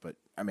ship, but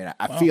I mean,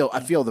 I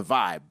feel the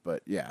vibe,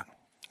 but yeah.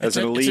 As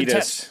an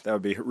elitist, that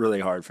would be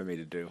really hard for me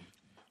to do.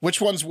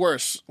 Which one's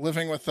worse,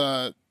 living with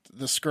the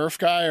scurf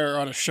guy or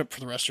on a ship for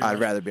the rest of your life?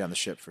 I'd rather be on the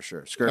ship for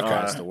sure. Scurf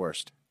guy is the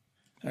worst.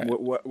 Right.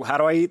 How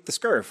do I eat the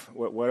scurf?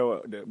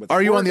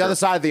 Are you on the other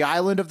side of the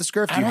island of the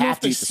scurf? You have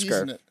to eat the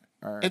scurf. It.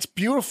 Right. It's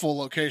beautiful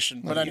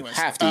location, but anyways,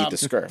 you have to eat the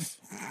scurf.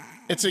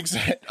 It's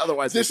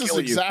otherwise this is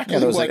exactly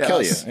what they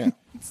kill you. Yeah.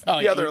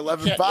 The other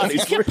 11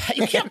 bodies.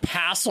 You can't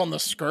pass on the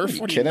scurf.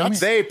 What are you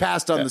nuts? They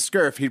passed on the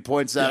scurf. He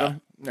points at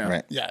him. No.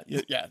 Right. Yeah,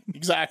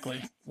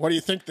 exactly. What do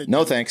you think they?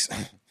 No thanks.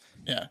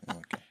 Yeah.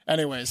 Okay.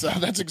 Anyways,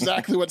 that's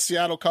exactly what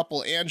Seattle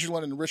couple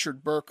Angela and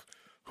Richard Burke,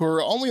 who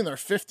are only in their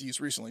 50s,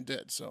 recently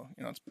did. So,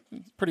 it's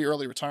pretty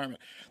early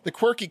retirement. The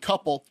quirky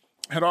couple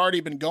had already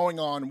been going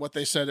on what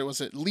they said it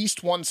was at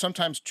least one,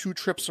 sometimes two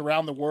trips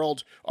around the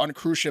world on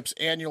cruise ships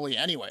annually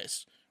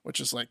anyways, which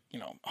is like,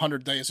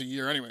 100 days a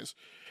year anyways.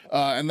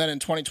 And then in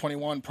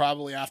 2021,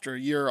 probably after a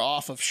year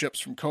off of ships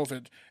from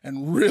COVID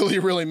and really,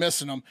 really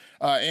missing them,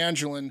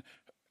 Angelin,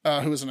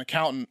 who is an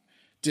accountant,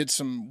 did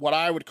some what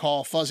I would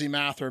call fuzzy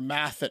math or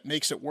math that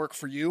makes it work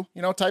for you,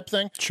 type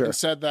thing. Sure. And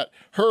said that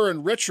her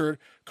and Richard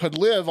could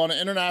live on an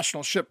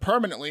international ship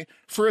permanently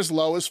for as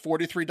low as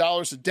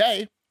 $43 a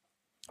day,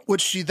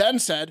 which she then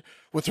said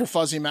with her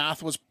fuzzy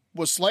math was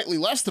slightly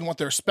less than what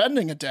they're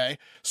spending a day.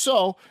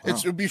 So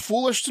it would be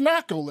foolish to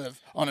not go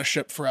live on a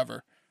ship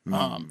forever.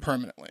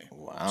 Permanently.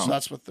 Wow. So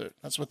that's what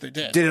they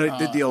did.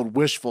 Did the old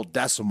wishful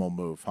decimal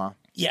move, huh?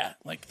 Yeah,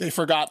 like they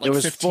forgot like it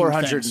was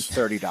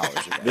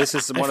 $430. This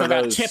is one of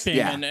those tipping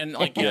and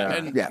like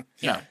yeah.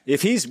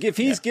 If he's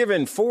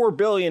given $4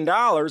 billion,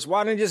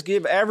 why don't he just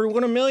give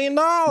everyone $1 million?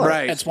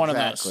 Right, it's one of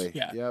those.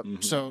 Yeah. Yep.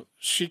 Mm-hmm. So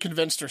she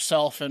convinced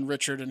herself and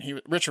Richard,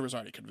 and Richard was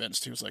already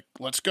convinced. He was like,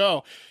 "Let's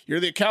go. You're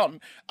the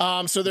accountant."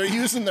 So they're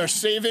using their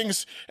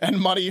savings and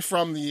money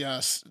from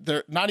the.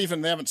 They're not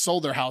even. They haven't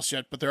sold their house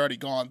yet, but they're already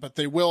gone. But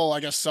they will, I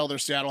guess, sell their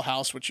Seattle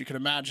house, which you can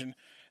imagine.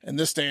 In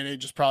this day and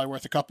age, is probably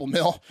worth a couple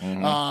mil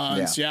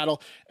in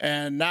Seattle.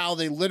 And now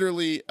they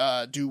literally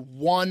do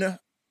one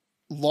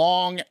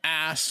long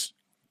ass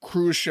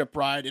cruise ship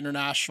ride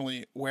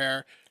internationally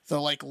where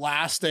the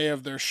last day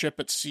of their ship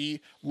at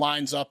sea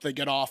lines up, they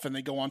get off and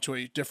they go onto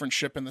a different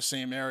ship in the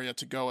same area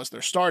to go as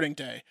their starting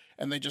day.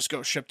 And they just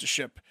go ship to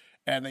ship.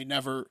 And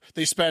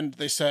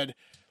they said,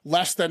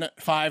 less than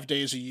 5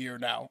 days a year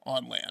now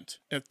on land.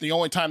 If the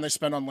only time they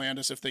spend on land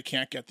is if they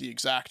can't get the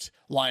exact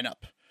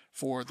lineup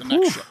for the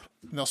next ship.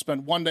 And they'll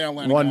spend one day on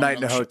land. One night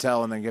in a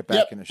hotel and then get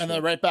back in a ship. And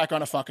then right back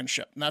on a fucking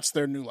ship. And that's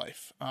their new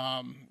life.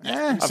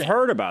 I've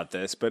heard about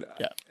this, but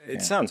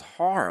it sounds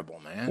horrible,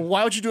 man. Well,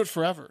 why would you do it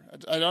forever?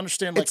 I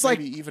understand it's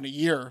maybe even a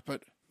year,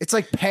 but... It's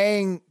like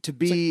paying to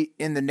be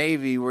in the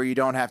Navy where you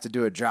don't have to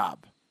do a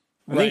job.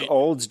 I think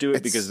olds do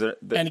it because they're...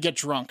 And get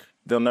drunk.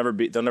 they'll never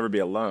be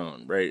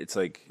alone, right? It's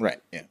like Right.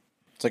 Yeah.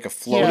 It's like a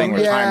floating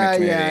retirement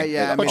community.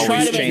 yeah. That But try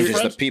always to make changes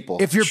friends- the people.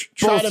 If you're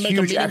try both to make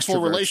a huge meaningful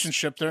extroverts,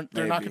 relationship, they're not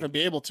maybe. going to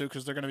be able to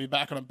because they're going to be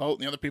back on a boat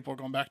and the other people are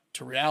going back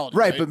to reality.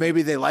 right? But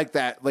maybe they like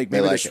that. Like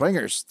maybe like they're it.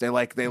 swingers. They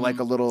like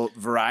a little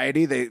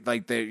variety. They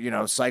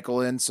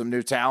cycle in some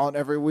new talent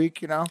every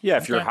week. yeah,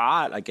 if you're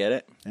hot, I get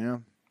it. Yeah.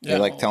 They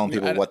like telling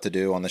people what to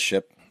do on the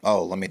ship.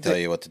 Oh, let me tell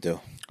you what to do.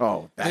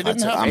 Oh, They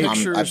didn't have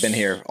pictures. I've been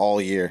here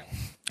all year.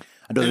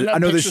 I didn't have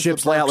know this pictures of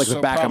ship's the layout like Burks, the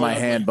so back of my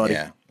probably hand, buddy.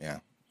 Yeah.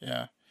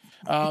 Yeah.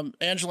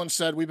 Angelin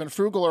said, we've been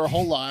frugal our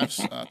whole lives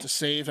to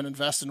save and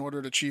invest in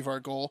order to achieve our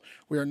goal.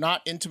 We are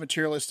not into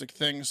materialistic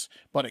things,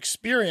 but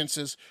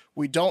experiences.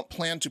 We don't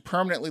plan to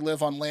permanently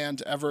live on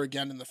land ever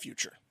again in the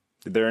future.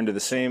 They're into the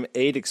same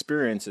 8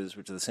 experiences,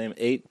 which are the same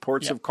 8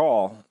 ports of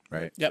call.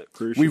 Right. Yep.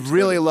 Cruise We ships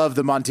really love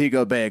the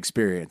Montego Bay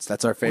experience.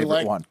 That's our favorite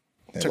like- one.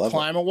 To love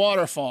climb a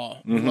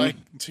waterfall. We like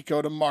to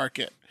go to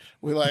market.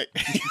 We like,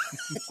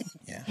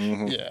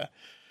 yeah.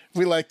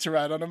 We like to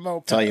ride on a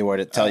moped. Tell you where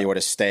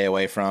to stay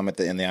away from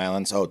in the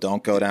islands. Oh,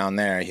 don't go down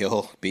there.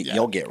 You'll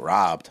get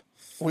robbed.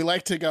 We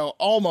like to go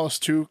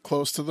almost too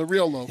close to the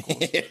real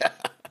locals.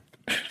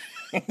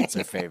 It's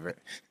our favorite.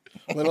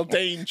 Little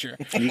danger.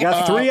 You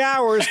got 3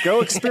 hours.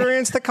 Go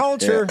experience the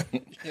culture.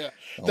 Yeah.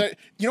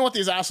 You know what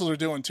these assholes are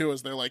doing too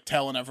is they're like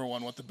telling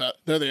everyone what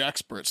they're the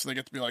experts. So they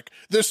get to be like,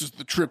 this is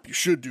the trip you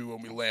should do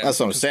when we land. That's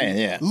what I'm saying.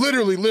 Yeah.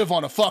 Literally live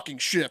on a fucking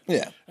ship.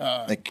 Yeah.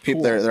 Like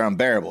people, they're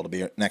unbearable to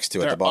be next to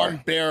at They're the bar.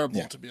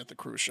 unbearable to be at the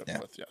cruise ship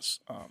with. Yes.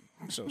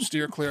 So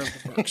steer clear of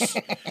the Burks.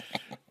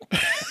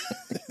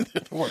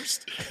 The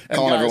worst. And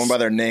Calling guys- everyone by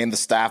their name, the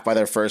staff by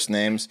their first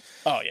names.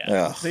 Oh yeah.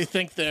 Ugh. They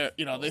think they're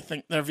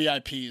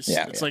VIPs.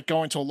 Yeah, It's yeah. like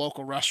going to a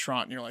local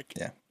restaurant and you're like,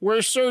 Yeah.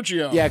 where's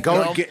Sergio? Yeah,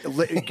 You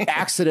know?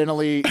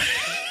 accidentally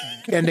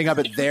ending up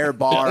at their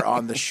bar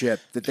on the ship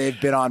that they've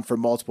been on for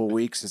multiple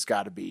weeks has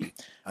got to be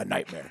a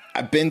nightmare.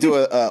 I've been to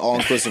a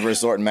all-inclusive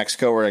resort in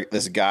Mexico where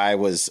this guy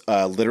was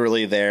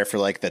literally there for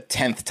like the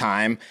 10th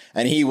time,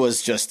 and he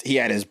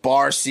had his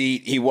bar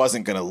seat. He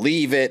wasn't going to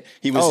leave it.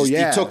 He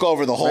took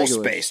over the whole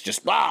Regulars. space.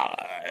 Just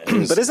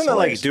But isn't it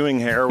like doing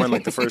heroin?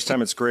 Like the first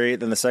time it's great,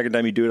 then the second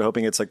time you do it,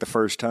 hoping it's like the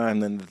first time,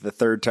 then the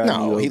third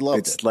time he loved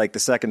it's it. like the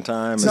second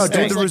time. No,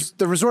 It's- dude,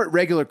 the resort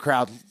regular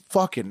crowd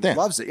fucking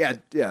loves it.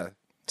 Yeah.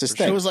 just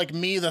It was like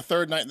me the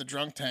third night in the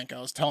drunk tank. I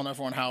was telling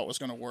everyone how it was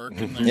going to work.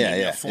 And they gave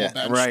me a full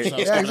bench. Right. So I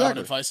was Yeah, giving out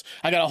exactly. advice.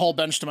 I got a whole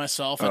bench to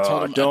myself. I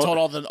told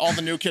all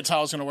the new kids how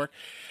it was going to work.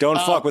 Don't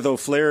fuck with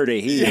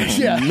O'Flaherty. He is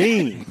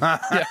mean.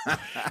 But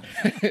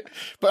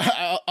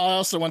I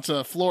also went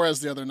to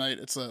Flores the other night.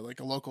 It's like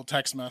a local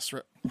Tex-Mex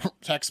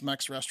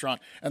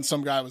restaurant, and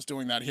some guy was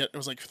doing that. It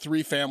was like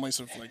 3 families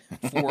of like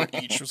 4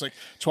 each. It was like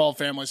 12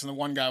 families, and the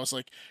one guy was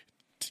like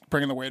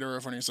bringing the waiter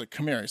over, and he's like,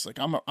 "Come here." He's like,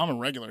 "I'm a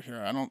regular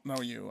here. I don't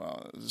know you.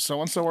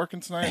 So and so working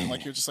tonight." And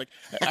like, you're just like,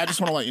 "I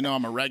just want to let you know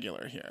I'm a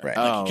regular here." Right.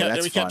 Oh,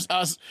 that's fun.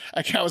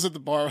 I was at the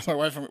bar with my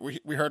wife, and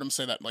we heard him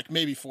say that like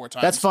maybe 4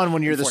 times. That's fun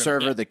when you're the before-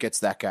 server yeah. that gets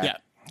that guy. Yeah.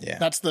 Yeah.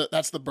 That's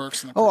the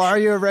Burks. And the Oh, cruise are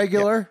ship. you a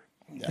regular?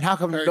 And how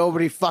come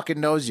nobody fucking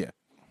knows you?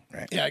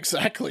 Yeah,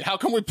 exactly. How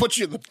come we put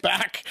you in the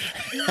back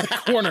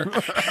corner?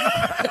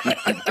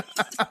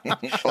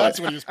 That's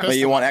what he was pissed But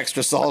you about. want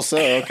extra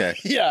salsa? Okay.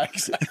 Yeah,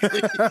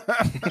 exactly.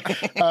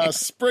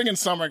 Spring and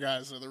summer,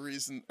 guys, are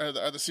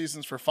the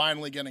seasons for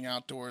finally getting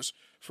outdoors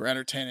for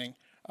entertaining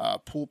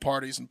pool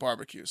parties and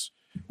barbecues.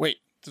 Wait,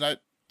 do I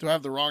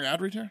have the wrong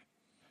ad read here?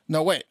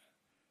 No, wait.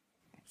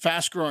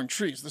 Fast growing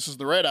trees. This is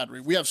the right ad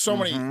read. We have so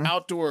many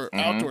outdoor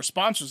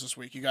sponsors this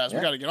week, you guys.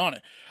 We got to get on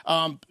it.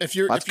 If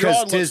you're That's if your because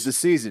yard tis looks, the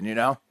season, you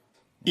know?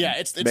 yeah,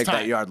 it's Make time.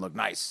 that yard look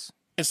nice.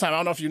 It's time. I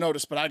don't know if you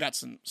noticed, but I got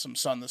some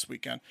sun this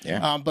weekend.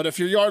 Yeah. But if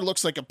your yard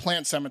looks like a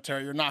plant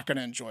cemetery, you're not going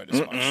to enjoy it as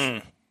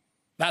much.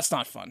 That's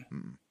not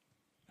fun.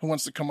 Who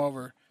wants to come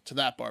over to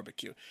that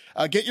barbecue?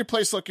 Get your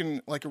place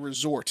looking like a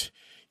resort,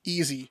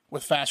 easy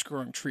with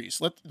fast-growing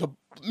trees.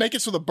 Make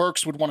it so the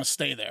Burks would want to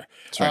stay there.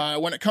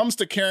 When it comes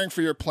to caring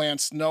for your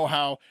plants,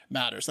 know-how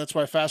matters. That's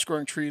why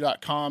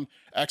fastgrowingtree.com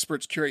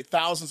experts curate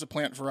thousands of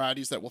plant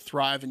varieties that will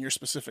thrive in your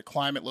specific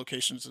climate,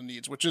 locations, and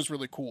needs, which is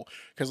really cool.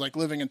 Because like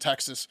living in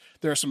Texas,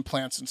 there are some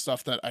plants and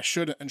stuff that I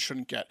should and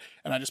shouldn't get.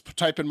 And I just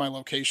type in my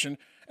location,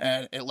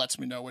 and it lets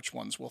me know which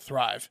ones will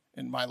thrive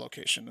in my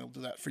location. It'll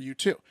do that for you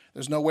too.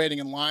 There's no waiting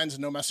in lines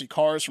and no messy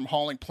cars from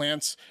hauling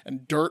plants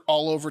and dirt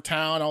all over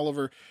town, all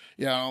over,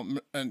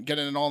 and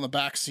getting it all in the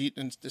back seat.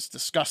 And it's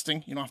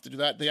disgusting. You don't have to do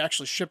that. They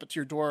actually ship it to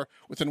your door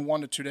within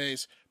 1 to 2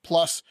 days.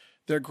 Plus,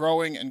 their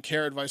growing and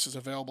care advice is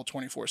available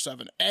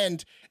 24/7.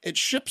 And it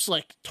ships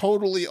like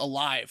totally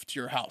alive to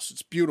your house.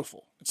 It's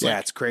beautiful.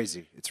 It's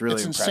crazy. It's really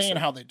it's impressive. insane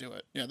how they do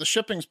it. Yeah, the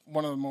shipping's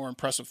one of the more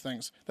impressive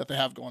things that they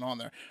have going on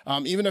there.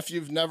 Even if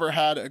you've never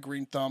had a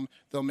green thumb,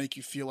 they'll make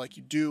you feel like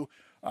you do.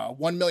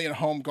 1 million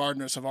home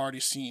gardeners have already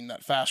seen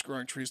that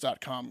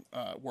fastgrowingtrees.com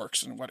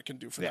works and what it can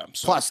do for them.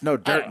 So, Plus, no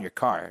dirt in your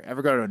car.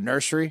 Ever go to a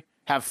nursery?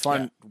 Have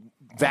fun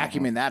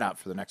vacuuming that out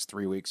for the next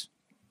 3 weeks.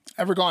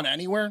 ever gone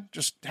anywhere?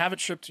 Just have it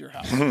shipped to your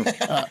house.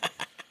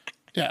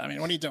 Yeah, I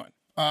mean, what are you doing?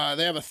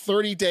 They have a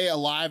 30-day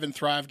Alive and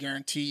Thrive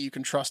guarantee. You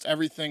can trust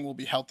everything will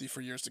be healthy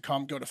for years to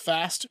come. Go to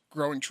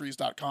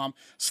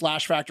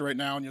fastgrowingtrees.com/factor right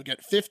now, and you'll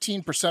get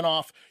 15%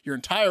 off your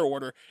entire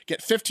order.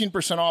 Get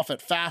 15% off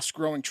at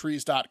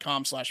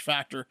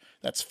fastgrowingtrees.com/factor.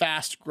 That's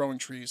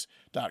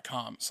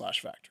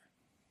fastgrowingtrees.com/factor.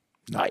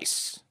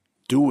 Nice.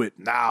 Do it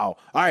now.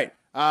 All right.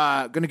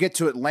 Going to get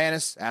to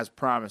Atlantis as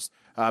promised.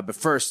 But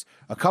first,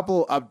 a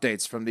couple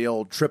updates from the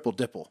old triple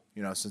dipple,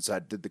 since I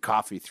did the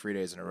coffee 3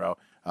 days in a row.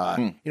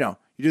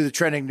 You do the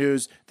trending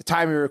news, the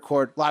time you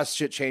record, a lot of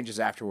shit changes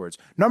afterwards.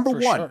 Number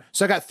one. Sure.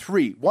 So I got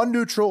three, one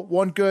neutral,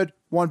 one good,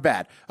 one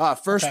bad.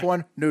 First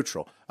one,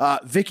 neutral.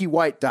 Vicky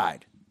White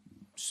died.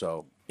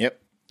 So, yep,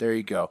 there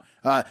you go.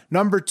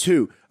 Number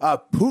two,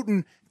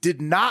 Putin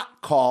did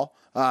not call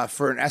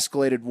for an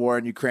escalated war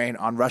in Ukraine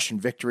on Russian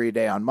Victory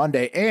Day on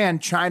Monday,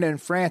 and China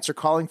and France are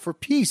calling for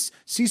peace,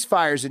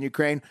 ceasefires in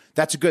Ukraine.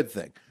 That's a good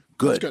thing.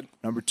 Good.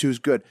 Number two is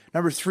good.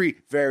 Number three,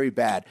 very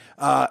bad.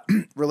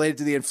 Related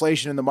to the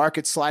inflation in the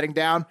market sliding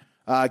down,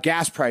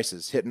 gas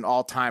prices hit an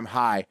all-time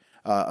high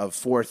of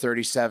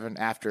 $4.37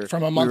 after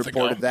from a month we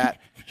reported ago.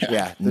 That.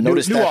 Yeah, the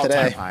Noticed new that all-time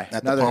today. high.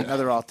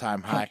 Another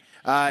all-time high.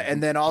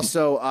 And then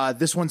also,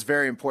 this one's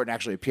very important,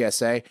 actually, a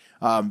PSA.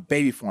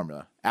 Baby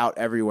formula out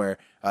everywhere.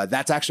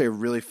 That's actually a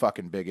really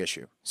fucking big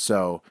issue.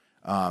 So,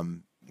 a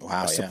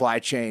supply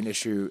chain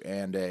issue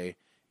and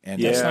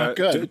That's not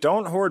good.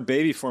 Don't hoard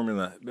baby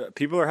formula.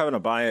 People are having to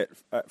buy it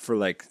for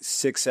like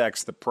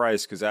 6x the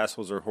price because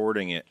assholes are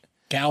hoarding it.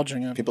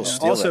 Gouging it. People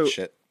steal that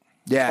shit.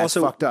 Yeah, it's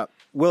fucked up.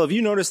 Well, have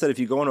you noticed that if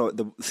you go into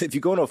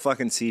a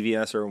fucking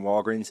CVS or a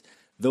Walgreens,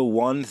 the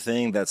one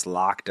thing that's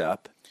locked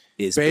up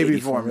is baby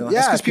formula.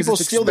 Yeah, because people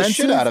steal the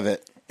shit out of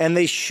it. And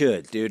they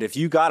should, dude. If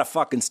you gotta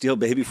fucking steal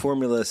baby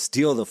formula,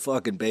 steal the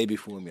fucking baby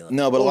formula.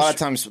 No, but a lot of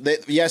times,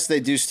 they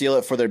do steal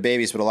it for their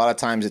babies, but a lot of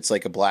times it's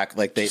like a black,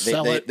 like they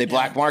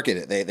black market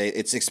it.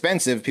 It's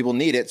expensive. People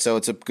need it, so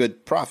it's a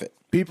good profit.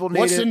 People need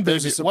What's it. in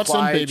There's baby? a What's in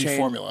supply baby chain,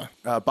 formula?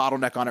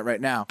 Bottleneck on it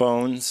right now.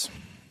 Bones.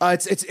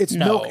 It's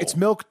No. milk. It's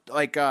milk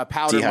like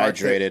powder.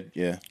 Dehydrated.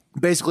 Yeah.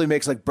 Basically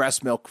makes like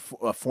breast milk.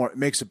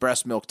 Makes a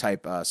breast milk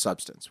type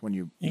substance when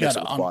you mix got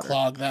it to with water.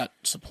 unclog that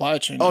supply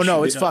chain. Oh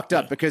no, issue. it's fucked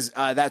up because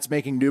that's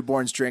making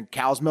newborns drink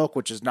cow's milk,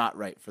 which is not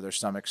right for their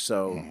stomachs.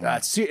 So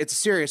it's a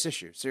serious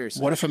issue.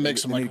 Seriously, What if it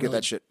makes them we need like to get really,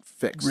 that shit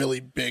fixed?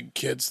 really big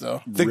kids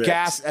though? The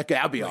gas. Okay,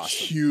 that'd be Like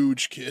awesome.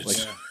 huge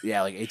kids.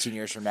 Like 18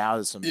 years from now,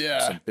 there's some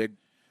big.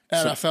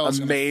 NFL is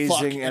amazing gonna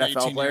fuck in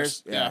NFL 18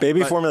 players. years. Yeah.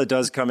 Baby formula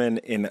does come in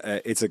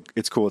it's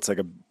cool. It's like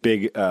a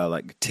big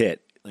like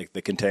tit, like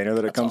the container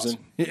that it comes awesome.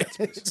 in.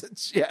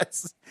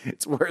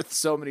 It's worth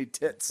so many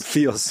tits.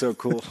 Feels so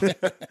cool.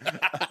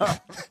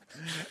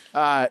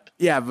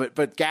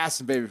 But gas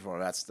and baby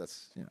formula,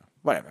 that's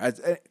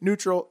whatever.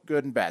 Neutral,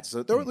 good and bad. So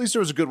at least there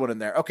was a good one in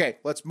there. Okay,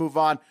 let's move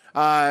on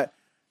to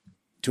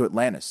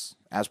Atlantis.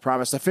 As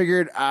promised, I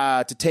figured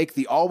to take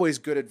the always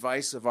good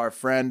advice of our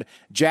friend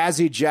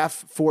Jazzy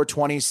Jeff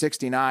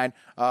 42069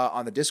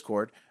 on the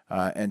Discord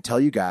and tell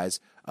you guys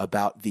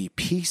about the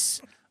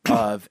piece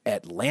of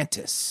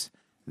Atlantis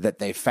that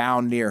they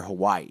found near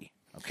Hawaii.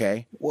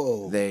 Okay.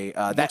 Whoa.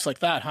 Looks like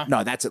that, huh?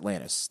 No, that's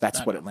Atlantis.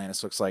 That's what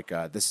Atlantis looks like.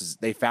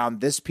 They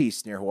found this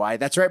piece near Hawaii.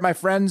 That's right, my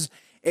friends.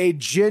 A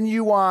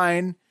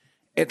genuine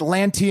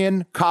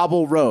Atlantean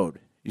cobble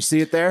road. You see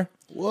it there?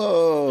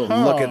 Whoa.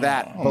 Look at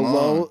that.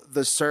 Below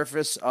the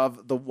surface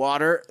of the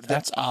water.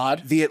 That's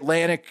odd. The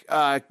Atlantic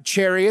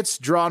chariots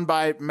drawn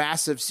by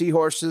massive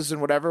seahorses and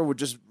whatever would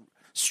just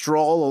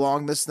stroll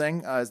along this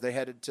thing as they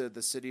headed to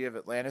the city of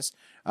Atlantis.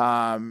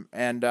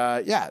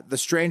 The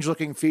strange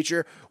looking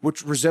feature,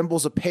 which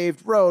resembles a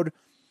paved road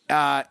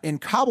in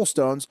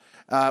cobblestones,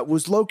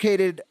 was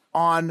located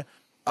on,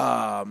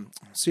 let's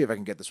see if I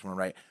can get this one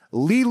right,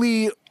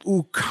 Lili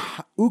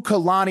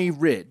Ukalani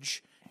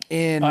Ridge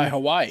By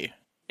Hawaii.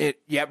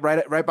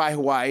 Right by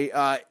Hawaii,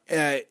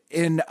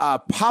 in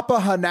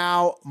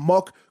Papahanau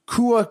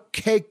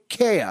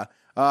Mokuakea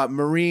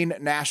Marine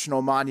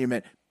National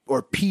Monument,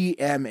 or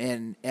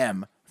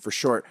PMNM for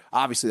short.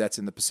 Obviously, that's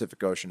in the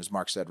Pacific Ocean, as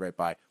Mark said, right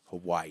by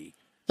Hawaii.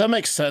 That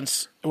makes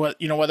sense.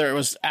 Whether it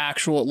was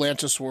actual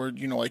Atlantis or,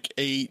 like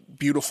a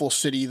beautiful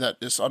city that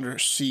is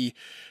undersea,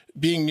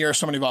 being near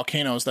so many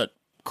volcanoes that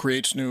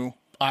creates new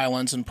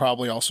islands and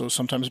probably also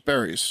sometimes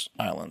buries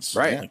islands.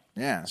 Right.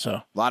 Yeah. So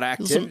a lot of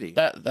activity.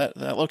 That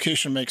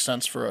location makes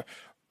sense for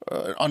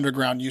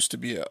underground used to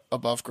be a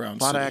above ground.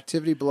 A lot of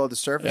activity below the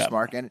surface,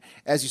 Mark. And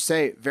as you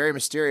say, very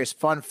mysterious.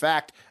 Fun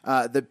fact,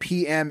 the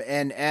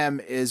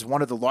PMNM is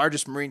one of the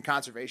largest marine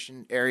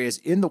conservation areas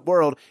in the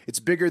world. It's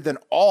bigger than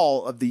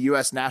all of the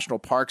U.S. national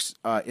parks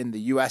in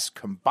the U.S.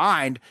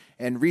 combined.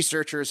 And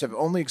researchers have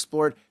only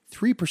explored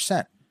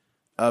 3%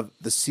 of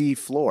the sea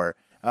floor.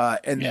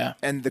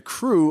 And the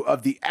crew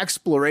of the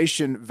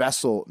exploration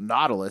vessel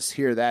Nautilus,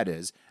 here that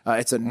is,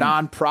 it's a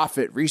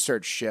nonprofit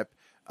research ship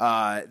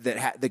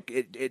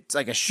it's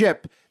like a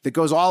ship that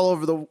goes all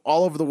over the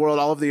world,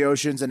 all over the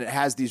oceans, and it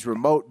has these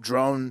remote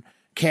drone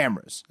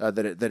cameras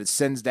that it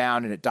sends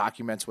down, and it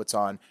documents what's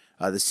on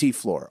the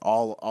seafloor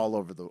all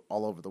over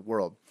the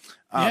world.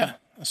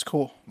 That's That's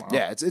cool. Wow.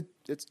 Yeah, it's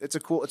a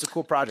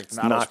cool project. It's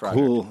not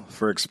cool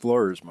for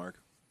explorers, Mark.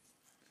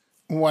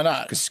 Why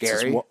not? It's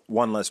scary. It's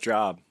one less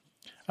job.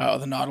 Oh,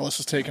 the Nautilus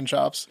is taking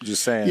jobs.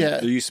 Just saying. Yeah.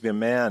 There used to be a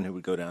man who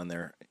would go down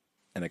there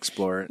and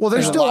explore it. Well,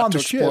 they're still on the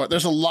explore. ship.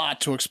 There's a lot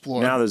to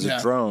explore. Now there's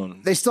a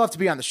drone. They still have to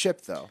be on the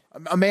ship, though.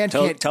 A man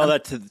Tell can't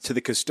that to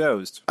the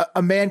custodes.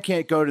 A man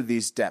can't go to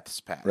these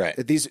depths, Pat. Right.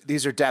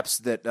 These are depths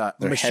that Their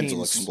machines heads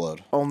will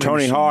explode. Only Tony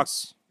machines, Hawk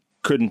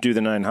couldn't do the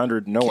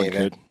 900. No one Cave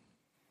in. could.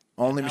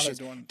 Only Now they're machines.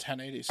 doing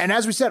 1080s. And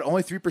as we said,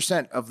 only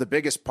 3% of the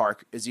biggest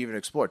park is even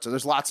explored. So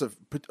there's lots of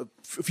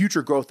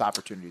future growth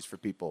opportunities for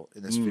people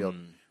in this field.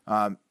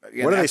 Again,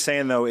 What are they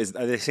saying though? Are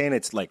they saying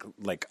it's like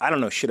I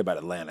don't know shit about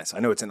Atlantis? I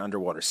know it's an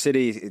underwater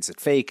city. Is it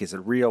fake? Is it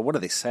real? What are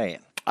they saying?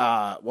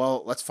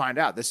 Well, let's find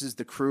out. This is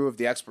the crew of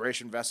the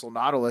exploration vessel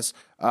Nautilus.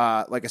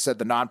 Like I said,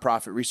 the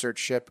nonprofit research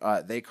ship.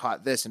 They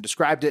caught this and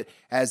described it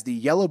as the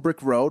Yellow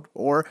Brick Road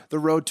or the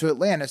Road to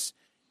Atlantis.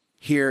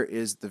 Here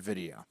is the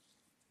video.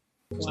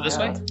 So this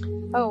way?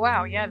 Oh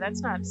wow, yeah,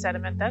 that's not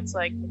sediment. That's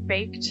like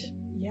baked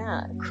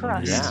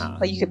crust. Yeah.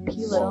 Like you could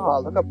peel it off. Wow,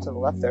 look up to the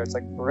left there. It's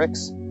like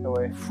bricks in a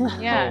way.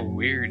 Yeah. Oh,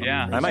 weird.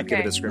 Yeah. I might give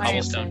it a Okay, description.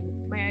 Almost done.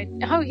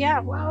 Oh yeah,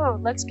 whoa!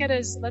 Let's go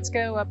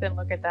up and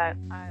look at that.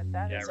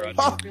 That is right.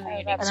 a really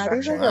unique And are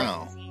these structure. like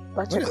Wow.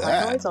 bunch Look of at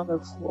that. alloys on the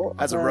floor?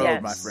 That's a road,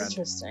 Yes. my friend.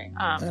 Interesting.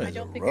 I is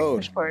don't a think road. the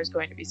push core is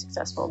going to be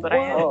successful, but I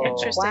am Whoa.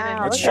 interested Wow,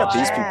 in. Let's look shut at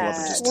these that. people up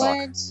and just What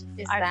talk. is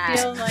I that?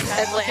 feel like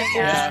I'm looking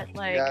at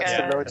like Yeah, it's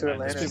the road to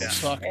Atlantis. People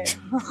suck.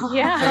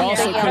 yeah, It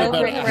also the could have Yellow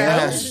been Brick a Road.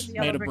 house This is the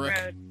Yellow made of Brick brick.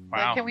 Road.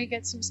 Wow. Can we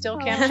get some still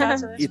cam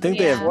shots of this? You think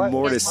they have Yeah.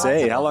 more to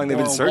say? How long they've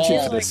been Or a searching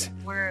wall. for this?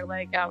 Like, we're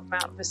like out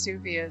Mount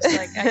Vesuvius.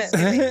 Like,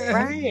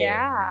 Right.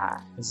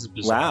 Yeah. This is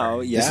bizarre.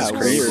 Wow. Yeah. This is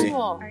weird. crazy. Cool.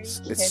 Are you It's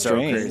kidding? so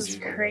strange. This is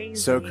crazy. crazy.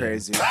 So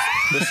crazy.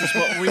 This is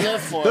what we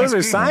live for. Those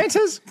are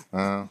scientists.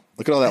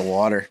 Look at all that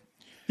water.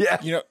 Yeah.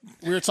 You know,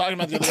 we were talking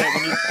about the other day.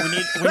 We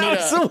need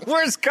That's the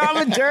worst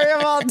commentary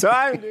of all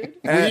time, dude.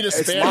 we need a It's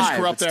Spanish live,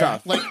 crew up it's there.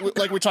 tough.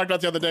 Like we talked about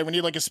the other day. We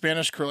need like a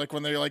Spanish crew. Like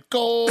when they're like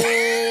gold,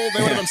 they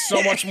would have been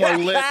so much more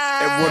lit. It would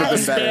have A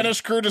been better.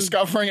 Spanish crew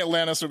discovering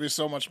Atlantis would be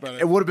so much better.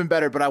 It would have been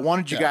better, but I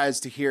wanted you Yeah.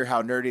 guys to hear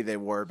how nerdy they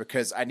were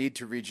because I need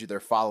to read you their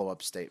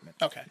follow-up statement.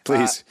 Okay.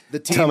 Please the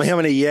tell me teams- how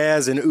many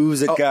yeahs and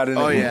oohs it got in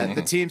it. Oh yeah,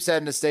 the team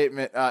said in a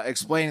statement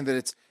explaining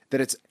that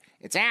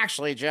it's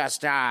actually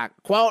just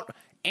quote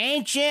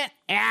ancient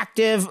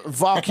active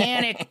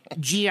volcanic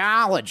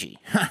geology.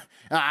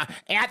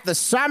 At the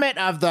summit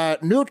of the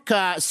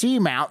Nootka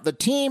Seamount, the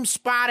team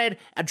spotted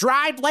a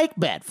dried lake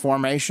bed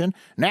formation,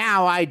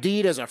 now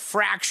ID'd as a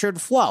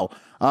fractured flow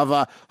of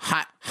a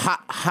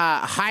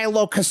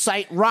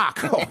hyalocosite rock.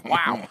 Oh,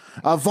 wow.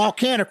 A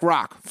volcanic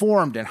rock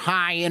formed in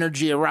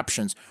high-energy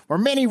eruptions where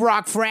many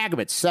rock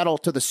fragments settle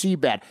to the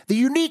seabed. The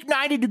unique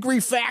 90-degree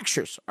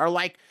fractures are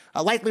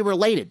likely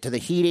related to the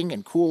heating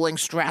and cooling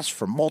stress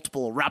from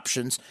multiple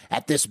eruptions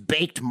at this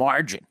baked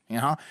margin.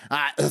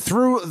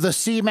 Through the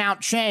seamount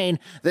chain,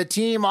 the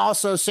team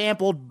also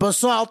sampled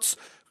basalts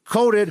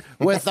coated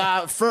with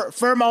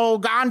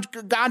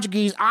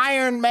fermogonjigues,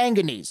 iron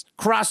manganese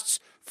crusts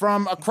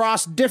from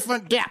across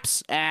different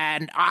depths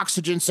and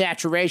oxygen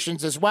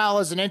saturations, as well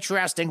as an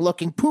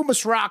interesting-looking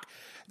pumice rock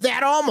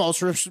that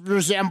almost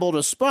resembled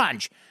a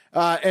sponge.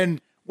 And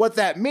what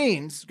that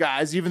means,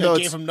 guys, even though They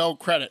gave it's him no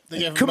credit. They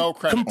gave him no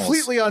credit.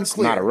 completely It's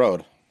unclear. not a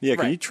road. Yeah,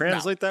 can Right. you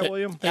translate that,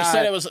 William? They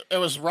said it was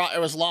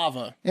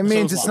lava. It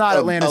means it's not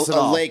Atlantis at a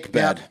all. lake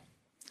bed.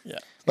 Yeah.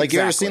 Like you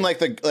ever Exactly. seen like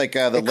the It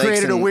lakes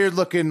created a in- weird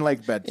looking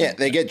lake bed. Yeah,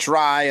 they get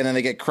dry and then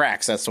they get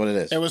cracks. That's what it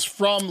is. It was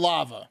from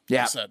lava.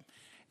 Yeah. They said.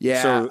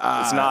 Yeah. So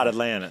it's not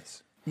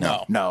Atlantis.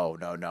 No. No.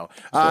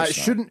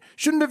 Shouldn't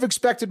have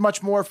expected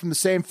much more from the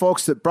same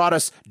folks that brought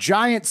us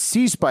giant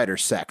sea spider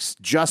sex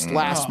just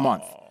last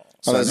month.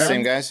 Oh, that's the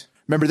same guys?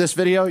 Remember this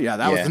video? Yeah,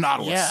 that was Yeah. the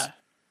Nautilus. Yeah.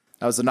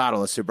 That was the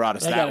Nautilus who brought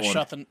us They that gotta one.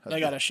 shut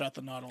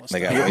the Nautilus. They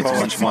got down. way too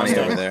much money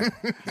over there.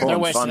 They're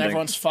wasting funding.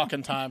 everyone's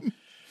fucking time.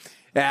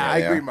 Yeah, I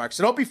they agree, are. Mark.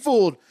 So don't be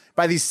fooled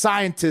by these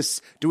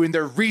scientists doing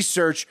their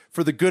research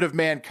for the good of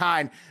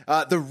mankind.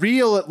 The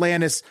real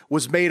Atlantis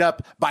was made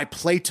up by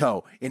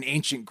Plato in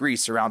ancient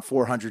Greece around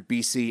 400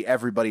 BC.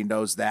 Everybody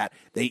knows that.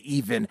 They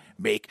even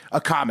make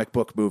a comic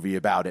book movie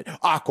about it.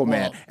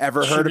 Aquaman.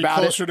 Ever Should heard be about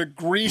it? closer to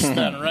Greece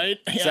then, right?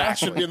 Yeah, it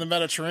should be in the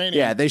Mediterranean.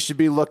 Yeah, they should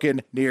be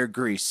looking near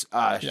Greece.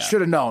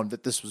 Should have known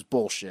that this was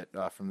bullshit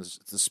from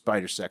the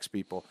spider sex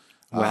people.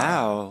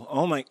 Wow.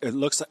 Oh my, it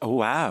looks like, oh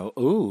wow.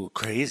 Ooh,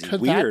 crazy. Could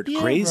that Weird. be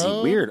a Crazy.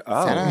 road? Weird.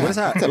 Oh, what is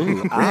that?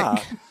 Ooh,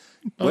 ah.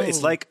 Well,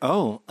 it's like,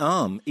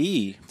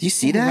 E. Do you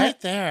see Ooh, right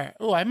there.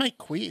 Oh, I might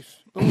queef.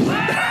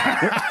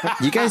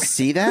 You guys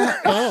see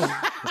that?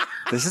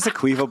 This is a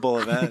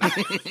queefable event.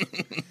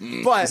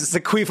 But This is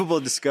a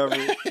queefable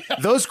discovery.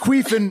 those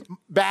queefing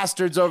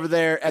bastards over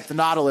there at the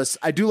Nautilus,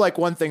 I do like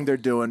one thing they're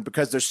doing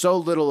because there's so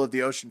little of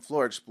the ocean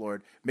floor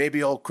explored.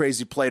 Maybe old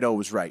crazy Plato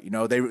was right.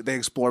 They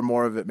explore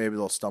more of it. Maybe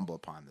they'll stumble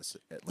upon this.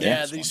 Yeah,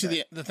 Atlantis you one see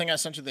day. the thing I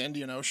sent you, the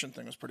Indian Ocean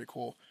thing was pretty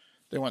cool.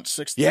 They went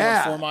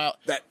Yeah. 4 miles.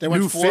 That They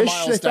went new 4 fish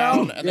miles they down,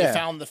 found? and Yeah. they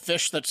found the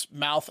fish that's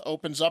mouth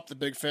opens up, the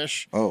big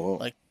fish. Oh.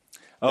 Like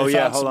Oh They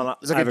yeah, found hold some- on.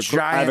 it's like I have a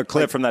I have a giant,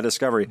 clip like, from that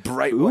discovery.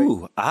 bright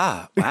Ooh,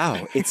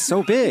 wow, it's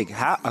so big.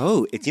 How?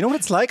 Oh, you know what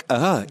it's like? Look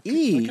at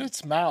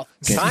its mouth.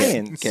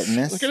 Science. Getting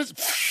this? Look at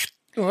its.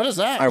 What is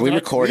that? Are we Did I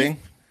recording?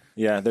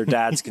 Yeah, their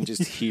dads can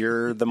just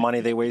hear the money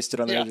they wasted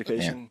on their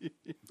education.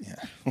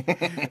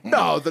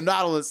 No, the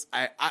Nautilus.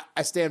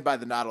 I stand by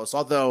the Nautilus.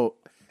 Although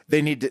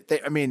they need to.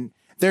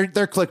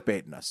 They're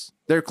clickbaiting us.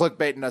 They're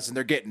clickbaiting us, and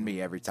they're getting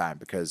me every time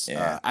because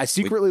I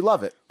secretly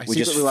love it. We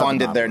just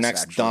funded their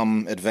next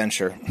dumb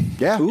adventure.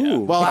 Yeah. Ooh,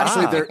 well, wow.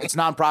 actually, it's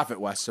nonprofit,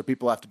 Wes, so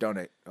people have to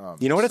donate.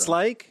 You know what it's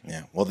like?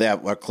 Yeah. Well,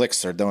 our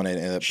clicks are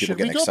donating. People Should we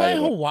getting go by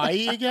excited.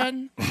 Hawaii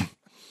again?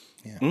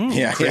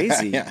 Yeah,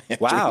 Crazy. yeah.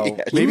 Wow.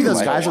 Yeah, Maybe those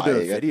like guys will do a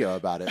Hawaii. video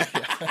about it.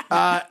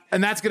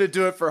 And that's going to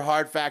do it for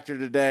Hard Factor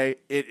today.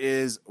 It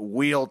is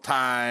wheel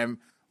time.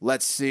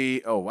 Let's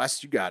see. Oh,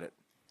 Wes, you got it.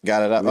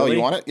 Got it up. Really? Oh,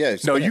 you want it? Yeah.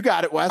 No, you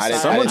got it, Wes. I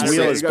didn't- Someone's I didn't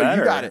wheel say is it.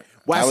 better. You got it.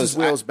 Wes's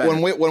wheel is better.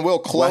 When Will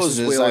Wes's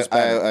closes, wheel is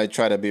better. I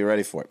try to be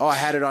ready for it. Oh, I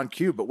had it on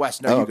cue, but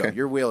Wes, no, you go. okay.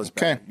 Your wheel is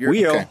better. Okay. Your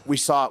Wheel. okay. We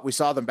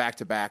saw them back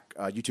to back.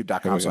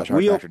 YouTube.com/Hard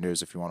Wheel. Factor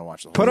News if you want to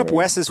watch the whole Put up thing.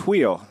 Wes's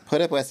wheel.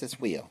 Put up Wes's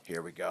wheel.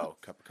 Here we go.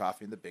 Cup of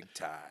coffee in the big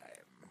time.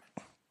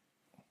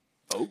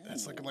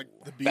 That's looking like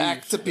the beef.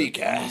 Back to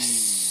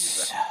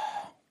BCAS.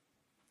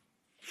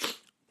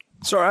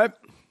 It's all right.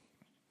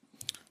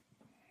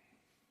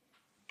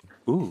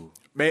 Ooh.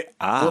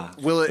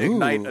 Will it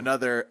ignite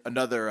another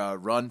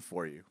run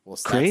for you? Well,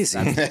 Crazy.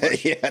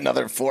 Yeah,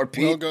 another 4 Will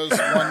P. goes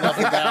one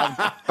level down.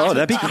 Oh,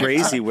 that'd be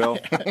crazy, Will.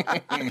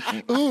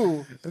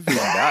 Ooh, that'd be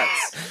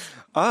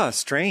nuts.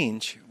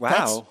 Strange. Wow.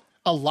 that's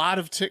a lot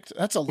of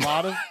That's a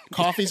lot of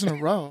coffees in a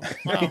row.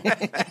 Wow. Hope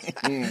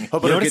I know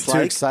don't what get it's too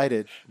like?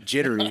 excited,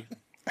 jittery.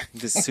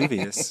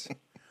 Vesuvius.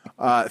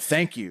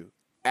 Thank you,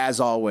 as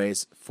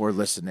always, for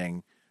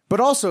listening. But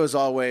also, as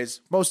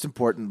always, most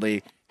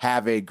importantly,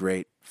 have a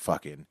great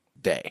fucking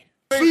day.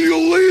 See you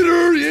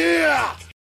later, yeah!